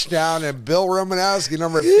touchdown, and Bill Romanowski,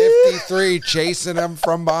 number 53, chasing him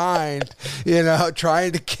from behind, you know,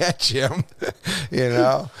 trying to catch him, you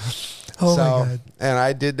know. Oh, my God. And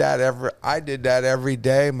I did that every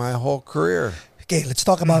day my whole career. Okay, let's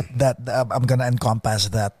talk about that. I'm going to encompass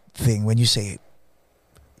that thing when you say,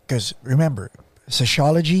 because remember,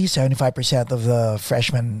 sociology, 75% of the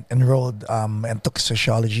freshmen enrolled and took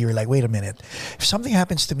sociology were like, wait a minute, if something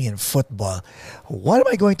happens to me in football, what am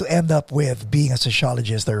I going to end up with being a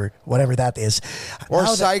sociologist or whatever that is? Or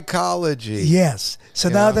Now psychology. Yes. So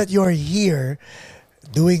Yeah. now that you're here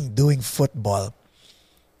doing football,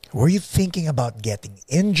 were you thinking about getting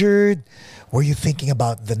injured? Were you thinking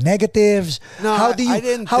about the negatives? No, how do you I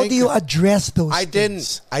didn't how think do you of- address those I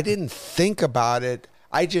things? didn't think about it.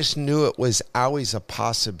 I just knew it was always a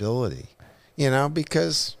possibility, you know,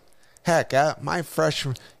 because heck, my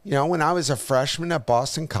freshman, you know, when I was a freshman at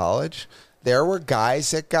Boston College, there were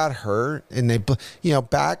guys that got hurt, and they, you know,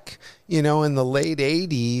 back, you know, in the late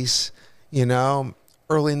 80s, you know,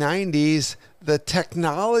 early 90s, the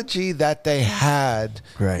technology that they had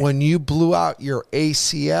Right. when you blew out your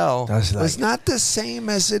ACL That's was like- not the same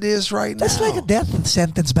as it is right That's now. like a death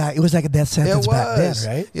sentence back. It was like a death sentence back then,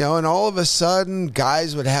 right? You know, and all of a sudden,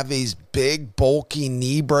 guys would have these big, bulky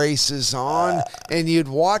knee braces on, and you'd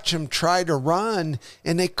watch them try to run,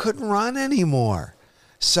 and they couldn't run anymore.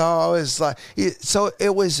 So I was like,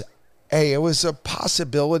 it was a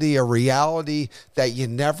possibility, a reality that you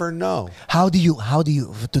never know. How do you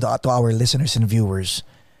to our listeners and viewers,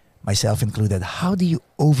 myself included, how do you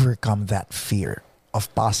overcome that fear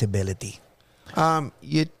of possibility?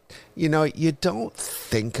 You know, you don't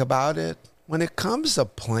think about it when it comes to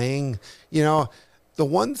playing. You know, the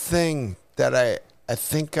one thing that I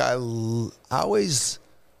think I always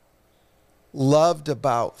loved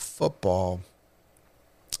about football,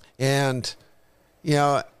 and you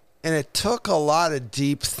know, and it took a lot of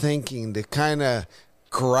deep thinking to kind of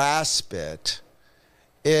grasp it.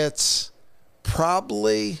 It's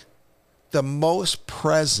probably the most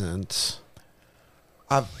present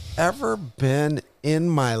I've ever been in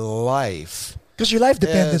my life. Because your life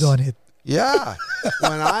depended Is- on it. Yeah.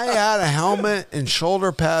 When I had a helmet and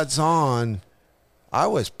shoulder pads on, I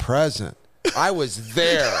was present. I was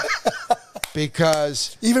there.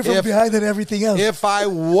 Because Even from behind and everything else. if I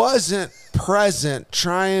wasn't present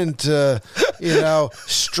trying to, you know,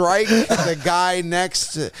 strike the guy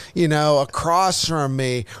next to, you know, across from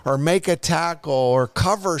me, or make a tackle or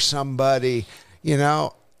cover somebody, you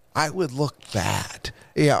know, I would look bad.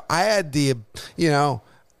 You know, I had the, you know,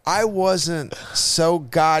 I wasn't so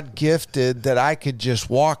God gifted that I could just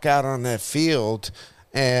walk out on that field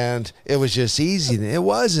and it was just easy. It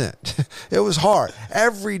wasn't. It was hard.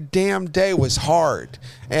 Every damn day was hard.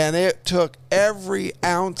 And it took every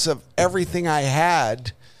ounce of everything I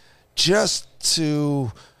had just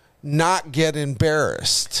to not get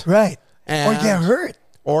embarrassed. Right. Or And- get hurt.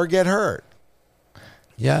 Or get hurt.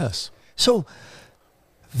 Yes. So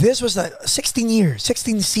this was like 16 years,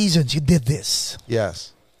 16 seasons you did this.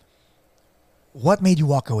 Yes. What made you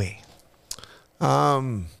walk away?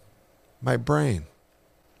 My brain.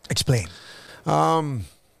 Explain.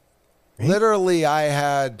 Literally, I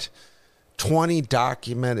had 20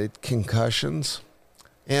 documented concussions.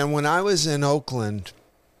 And when I was in Oakland,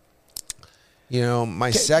 you know,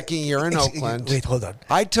 my second year in Oakland. Wait, hold on.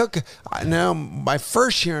 My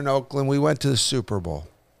first year in Oakland, we went to the Super Bowl.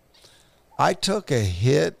 I took a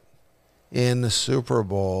hit in the Super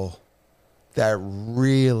Bowl that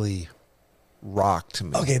really rocked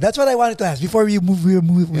me. Okay, that's what I wanted to ask before we move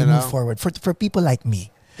know? forward. For people like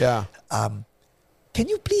me, Yeah. can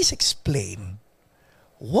you please explain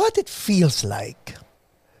what it feels like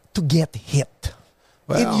to get hit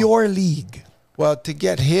in Well- your league? Well, to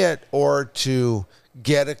get hit or to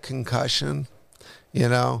get a concussion, you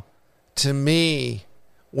know, to me,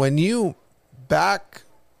 when you back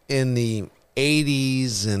in the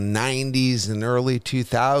 80s and 90s and early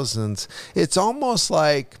 2000s, it's almost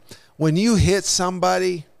like when you hit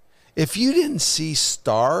somebody, if you didn't see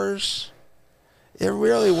stars, it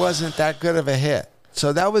really wasn't that good of a hit.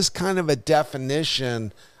 So that was kind of a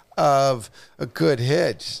definition of a good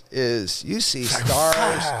hit is you see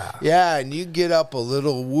stars. Yeah, and you get up a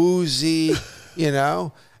little woozy,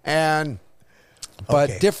 and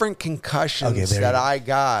but different concussions that I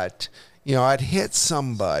got, I'd hit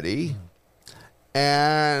somebody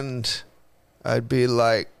and I'd be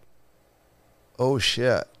like, oh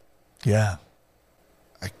shit. Yeah.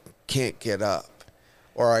 I can't get up.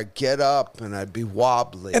 Or I'd get up and I'd be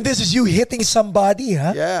wobbly. And this is you hitting somebody,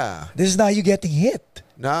 huh? Yeah. This is not you getting hit.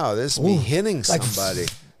 No, this is me hitting somebody.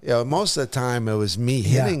 Most of the time it was me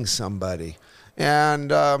hitting somebody.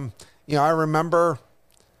 And, I remember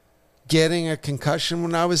getting a concussion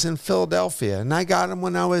when I was in Philadelphia. And I got him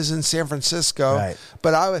when I was in San Francisco. Right.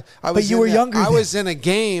 But I was But you were younger I then. was in a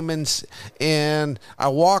game and I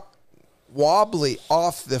walked wobbly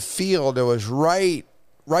off the field. It was right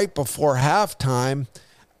before halftime,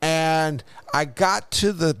 and I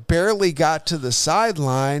barely got to the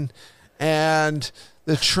sideline, and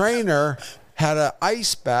the trainer had an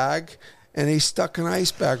ice bag, and he stuck an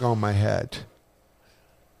ice bag on my head.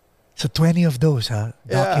 So 20 of those, huh?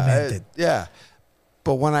 Documented. Yeah.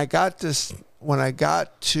 But when I got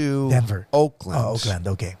to Denver. Oakland, Oakland,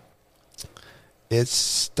 okay. it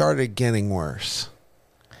started getting worse.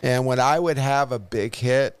 And when I would have a big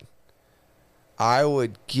hit,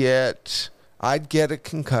 I'd get a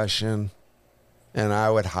concussion and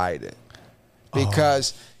I would hide it.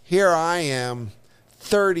 Because here I am,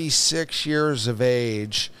 36 years of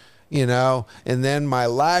age, and then my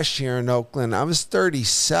last year in Oakland, I was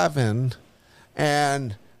 37.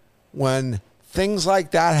 And when things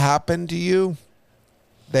like that happen to you,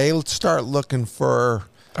 they start looking for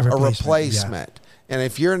a replacement. Yeah. And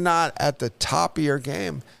if you're not at the top of your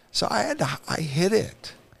game, so I hit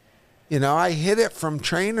it. I hit it from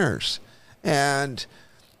trainers. And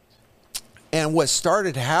what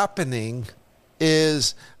started happening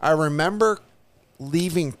is I remember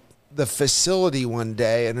leaving the facility one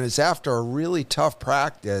day, and it was after a really tough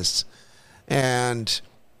practice, and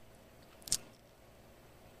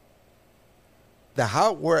the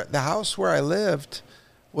house where I lived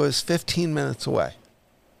was 15 minutes away.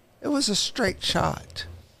 It was a straight shot.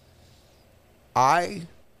 I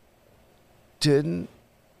didn't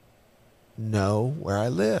know where I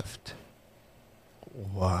lived.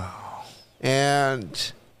 Wow.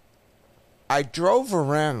 And I drove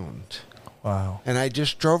around. Wow. And I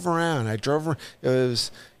just drove around. It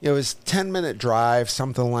was 10-minute drive,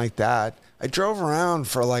 something like that. I drove around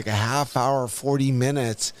for like a half hour, 40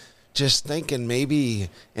 minutes, just thinking maybe,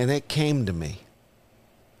 and it came to me.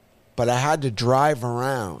 But I had to drive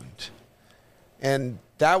around. And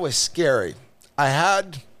that was scary. I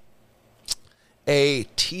had a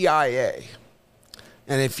TIA.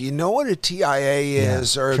 And if you know what a TIA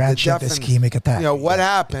is, or transient ischemic attack. What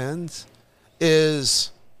happens is,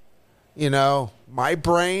 my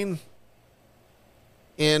brain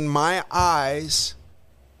in my eyes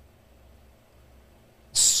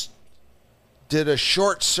did a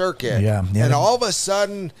short circuit. Yeah. And all of a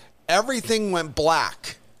sudden, everything went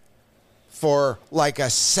black for like a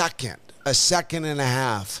second and a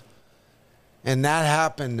half. And that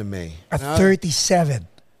happened to me. At 37.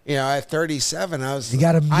 At 37, I was.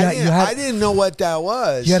 I didn't know what that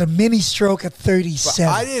was. You had a mini stroke at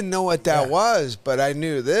 37. I didn't know what that was, but I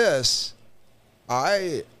knew this.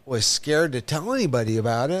 I was scared to tell anybody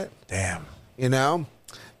about it. Damn.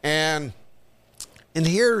 And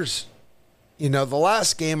here's, the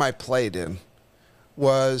last game I played in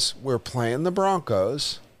was we're playing the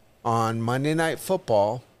Broncos on Monday Night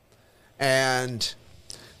Football, and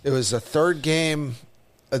it was the third game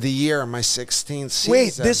of the year, my 16th season.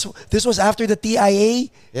 Wait, this was after the TIA?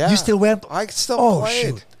 Yeah. You still went? I still played.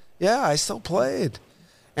 Shoot. Yeah, I still played.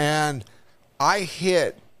 And I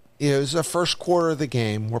hit, it was the first quarter of the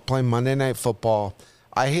game. We're playing Monday Night Football.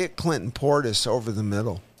 I hit Clinton Portis over the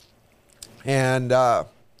middle. And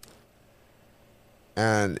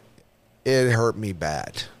it hurt me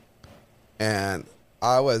bad. And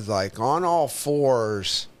I was like on all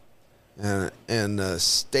fours, and the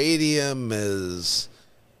stadium is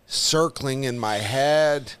circling in my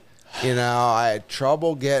head. I had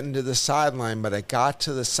trouble getting to the sideline, but I got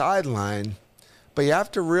to the sideline. But you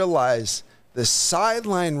have to realize the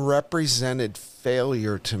sideline represented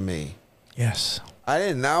failure to me. Yes. I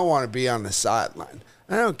did not want to be on the sideline.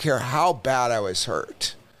 I don't care how bad I was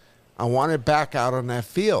hurt. I wanted back out on that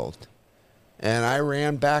field. And I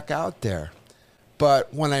ran back out there.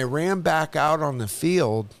 But when I ran back out on the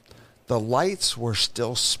field, the lights were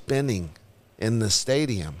still spinning in the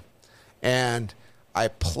stadium. And I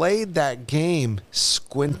played that game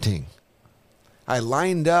squinting. I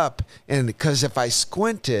lined up, and because if I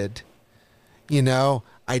squinted,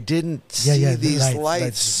 I didn't see the these lights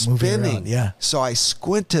lights moving spinning. around, yeah. So I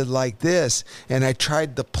squinted like this, and I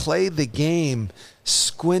tried to play the game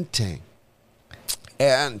squinting.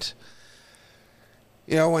 And,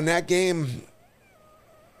 when that game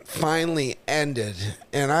finally ended,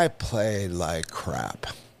 and I played like crap.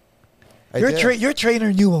 Your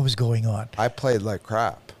trainer knew what was going on. I played like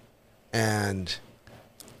crap. And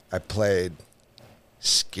I played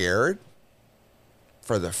scared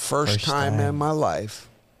for the first time in my life.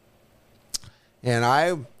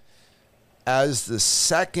 And as the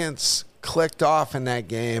seconds clicked off in that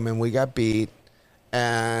game and we got beat,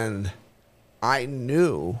 and I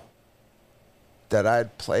knew that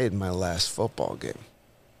I'd played my last football game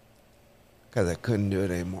because I couldn't do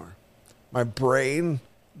it anymore. My brain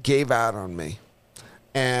gave out on me,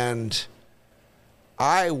 and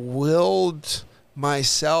I willed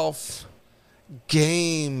myself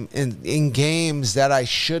in games that I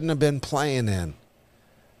shouldn't have been playing in,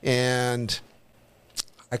 and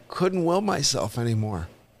I couldn't will myself anymore.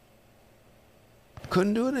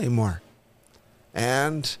 Couldn't do it anymore.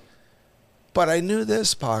 But I knew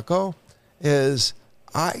this, Paco, is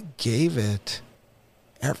I gave it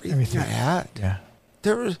everything I had. Yeah.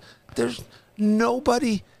 There's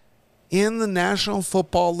nobody in the National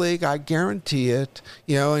Football League, I guarantee it,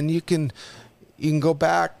 and you can go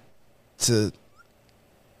back to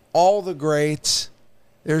all the greats.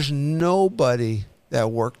 There's nobody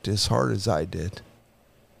that worked as hard as I did.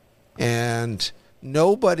 And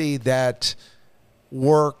nobody that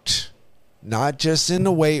worked not just in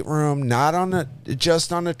the weight room, not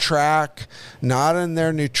just on the track, not in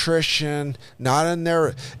their nutrition, not in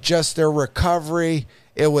their recovery.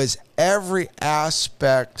 It was every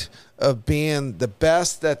aspect of being the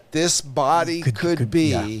best that this body could be.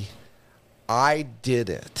 Yeah. I did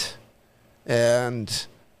it. And,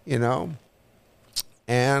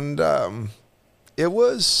 it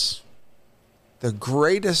was the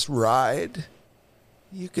greatest ride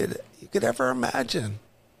you could ever imagine.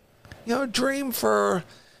 Dream for,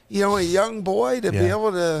 a young boy to be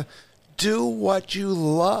able to do what you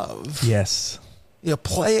love. Yes.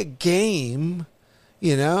 Play a game,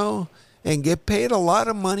 and get paid a lot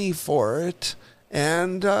of money for it.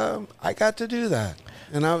 And I got to do that.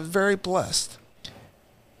 And I was very blessed.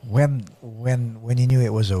 When you knew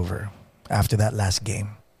it was over after that last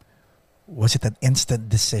game, was it an instant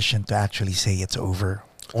decision to actually say it's over?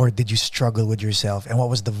 Or did you struggle with yourself? And what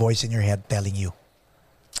was the voice in your head telling you?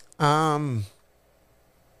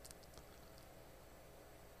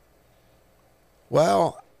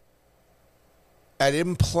 Well, I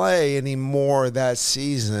didn't play anymore that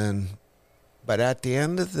season, but at the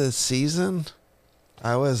end of the season,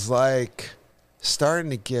 I was like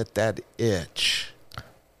starting to get that itch.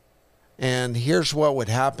 And here's what would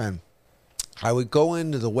happen. I would go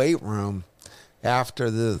into the weight room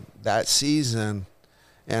after that season,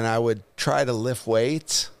 and I would try to lift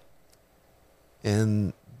weights,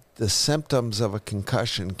 and the symptoms of a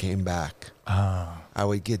concussion came back. I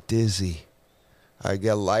would get dizzy. I'd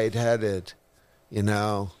get lightheaded.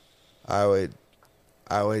 I would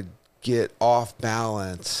get off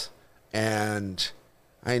balance, and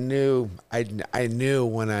I knew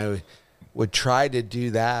when I would try to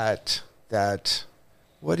do that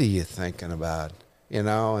what are you thinking about?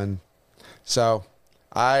 And so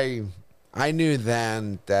I knew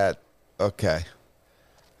then that, okay,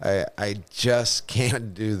 I just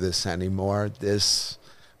can't do this anymore.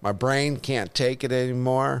 My brain can't take it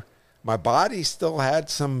anymore. My body still had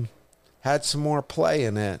some more play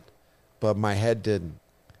in it, but my head didn't.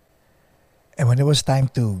 And when it was time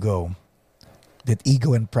to go, did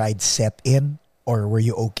ego and pride set in, or were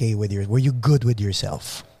you okay were you good with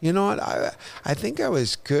yourself? You know what? I think I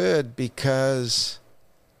was good because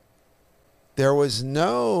there was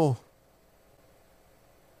no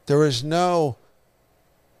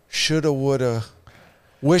shoulda, woulda,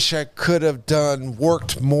 wish I could have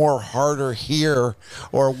worked more harder here,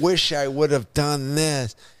 or wish I would have done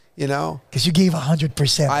this, Because you gave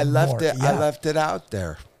 100%. I left it. Yeah. I left it out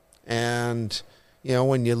there, and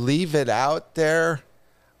when you leave it out there,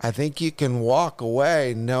 I think you can walk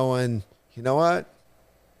away knowing, you know what?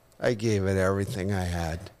 I gave it everything I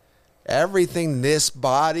had. Everything this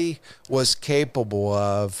body was capable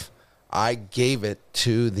of, I gave it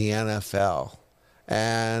to the NFL.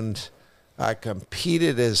 And I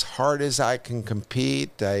competed as hard as I can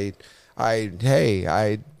compete. I did,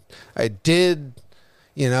 I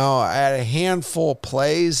had a handful of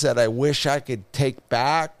plays that I wish I could take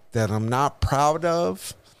back that I'm not proud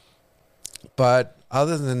of. But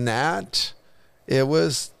other than that, it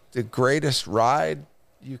was the greatest ride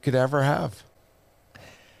you could ever have.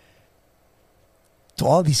 To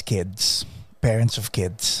all these kids parents of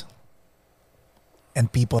kids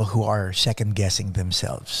and people who are second guessing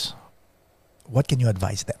themselves, what can you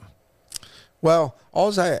advise them? Well,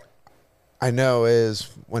 all I know is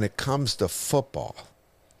when it comes to football.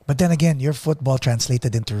 But then again, your football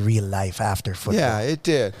translated into real life after football. Yeah, it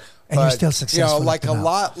did. And you're still successful. You know, like up to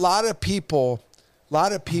now. lot of people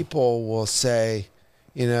will say,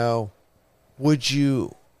 you know, would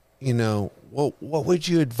you, you know, what would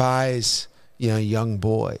you advise, you know, young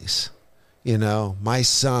boys? You know, my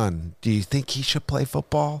son, do you think he should play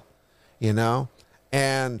football? You know?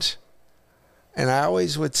 And I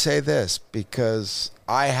always would say this because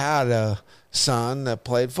I had a son that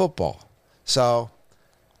played football. So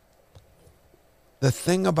the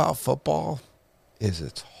thing about football is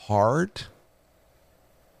it's hard.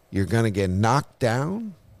 You're going to get knocked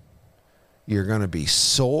down. You're going to be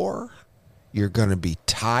sore. You're going to be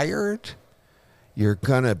tired. You're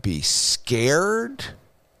going to be scared.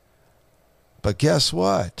 But guess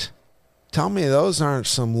what? Tell me those aren't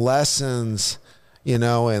some lessons, you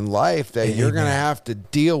know, in life that you're going to have to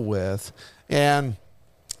deal with. And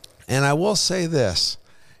I will say this,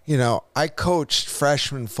 you know, I coached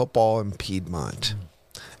freshman football in Piedmont.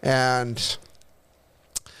 And,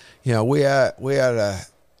 you know, we had a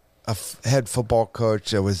head football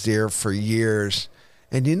coach that was there for years.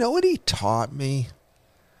 And you know what he taught me?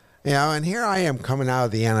 You know, and here I am coming out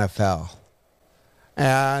of the NFL.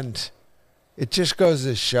 And it just goes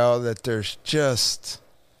to show that there's just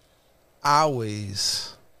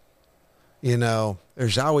always, you know,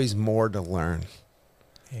 there's always more to learn.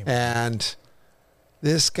 Amen. And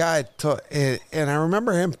this guy, and I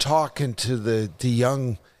remember him talking to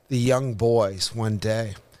the young boys one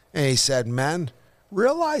day. And he said, men,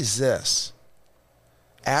 realize this.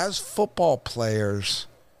 As football players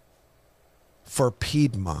for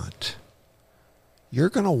Piedmont, you're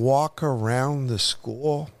going to walk around the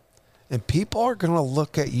school and people are going to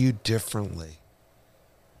look at you differently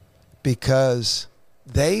because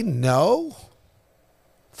they know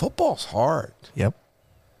football's hard. Yep.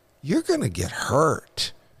 You're going to get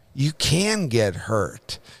hurt. You can get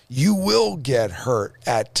hurt. You will get hurt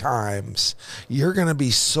at times. You're going to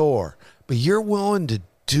be sore, but you're willing to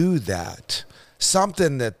do that.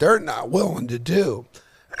 Something that they're not willing to do.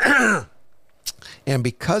 And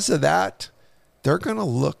because of that, they're going to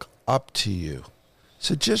look up to you.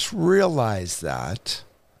 So just realize that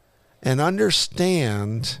and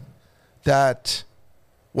understand that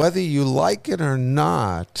whether you like it or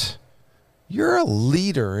not, you're a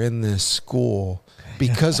leader in this school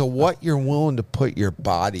because of what you're willing to put your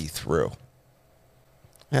body through.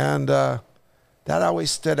 And that always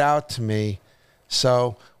stood out to me.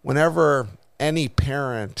 So whenever any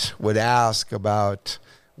parent would ask about,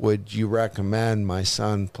 would you recommend my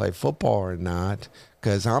son play football or not?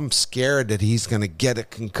 Because I'm scared that he's going to get a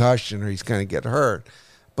concussion or he's going to get hurt.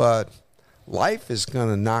 But life is going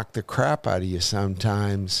to knock the crap out of you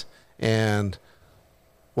sometimes. And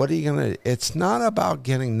what are you going to, it's not about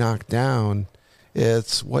getting knocked down.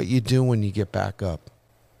 It's what you do when you get back up.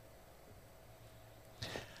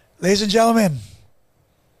 Ladies and gentlemen,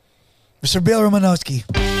 Mr. Bill Romanowski.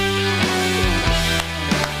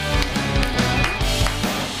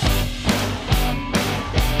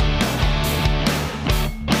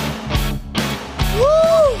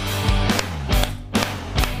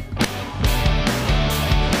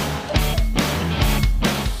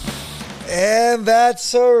 And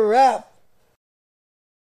that's a wrap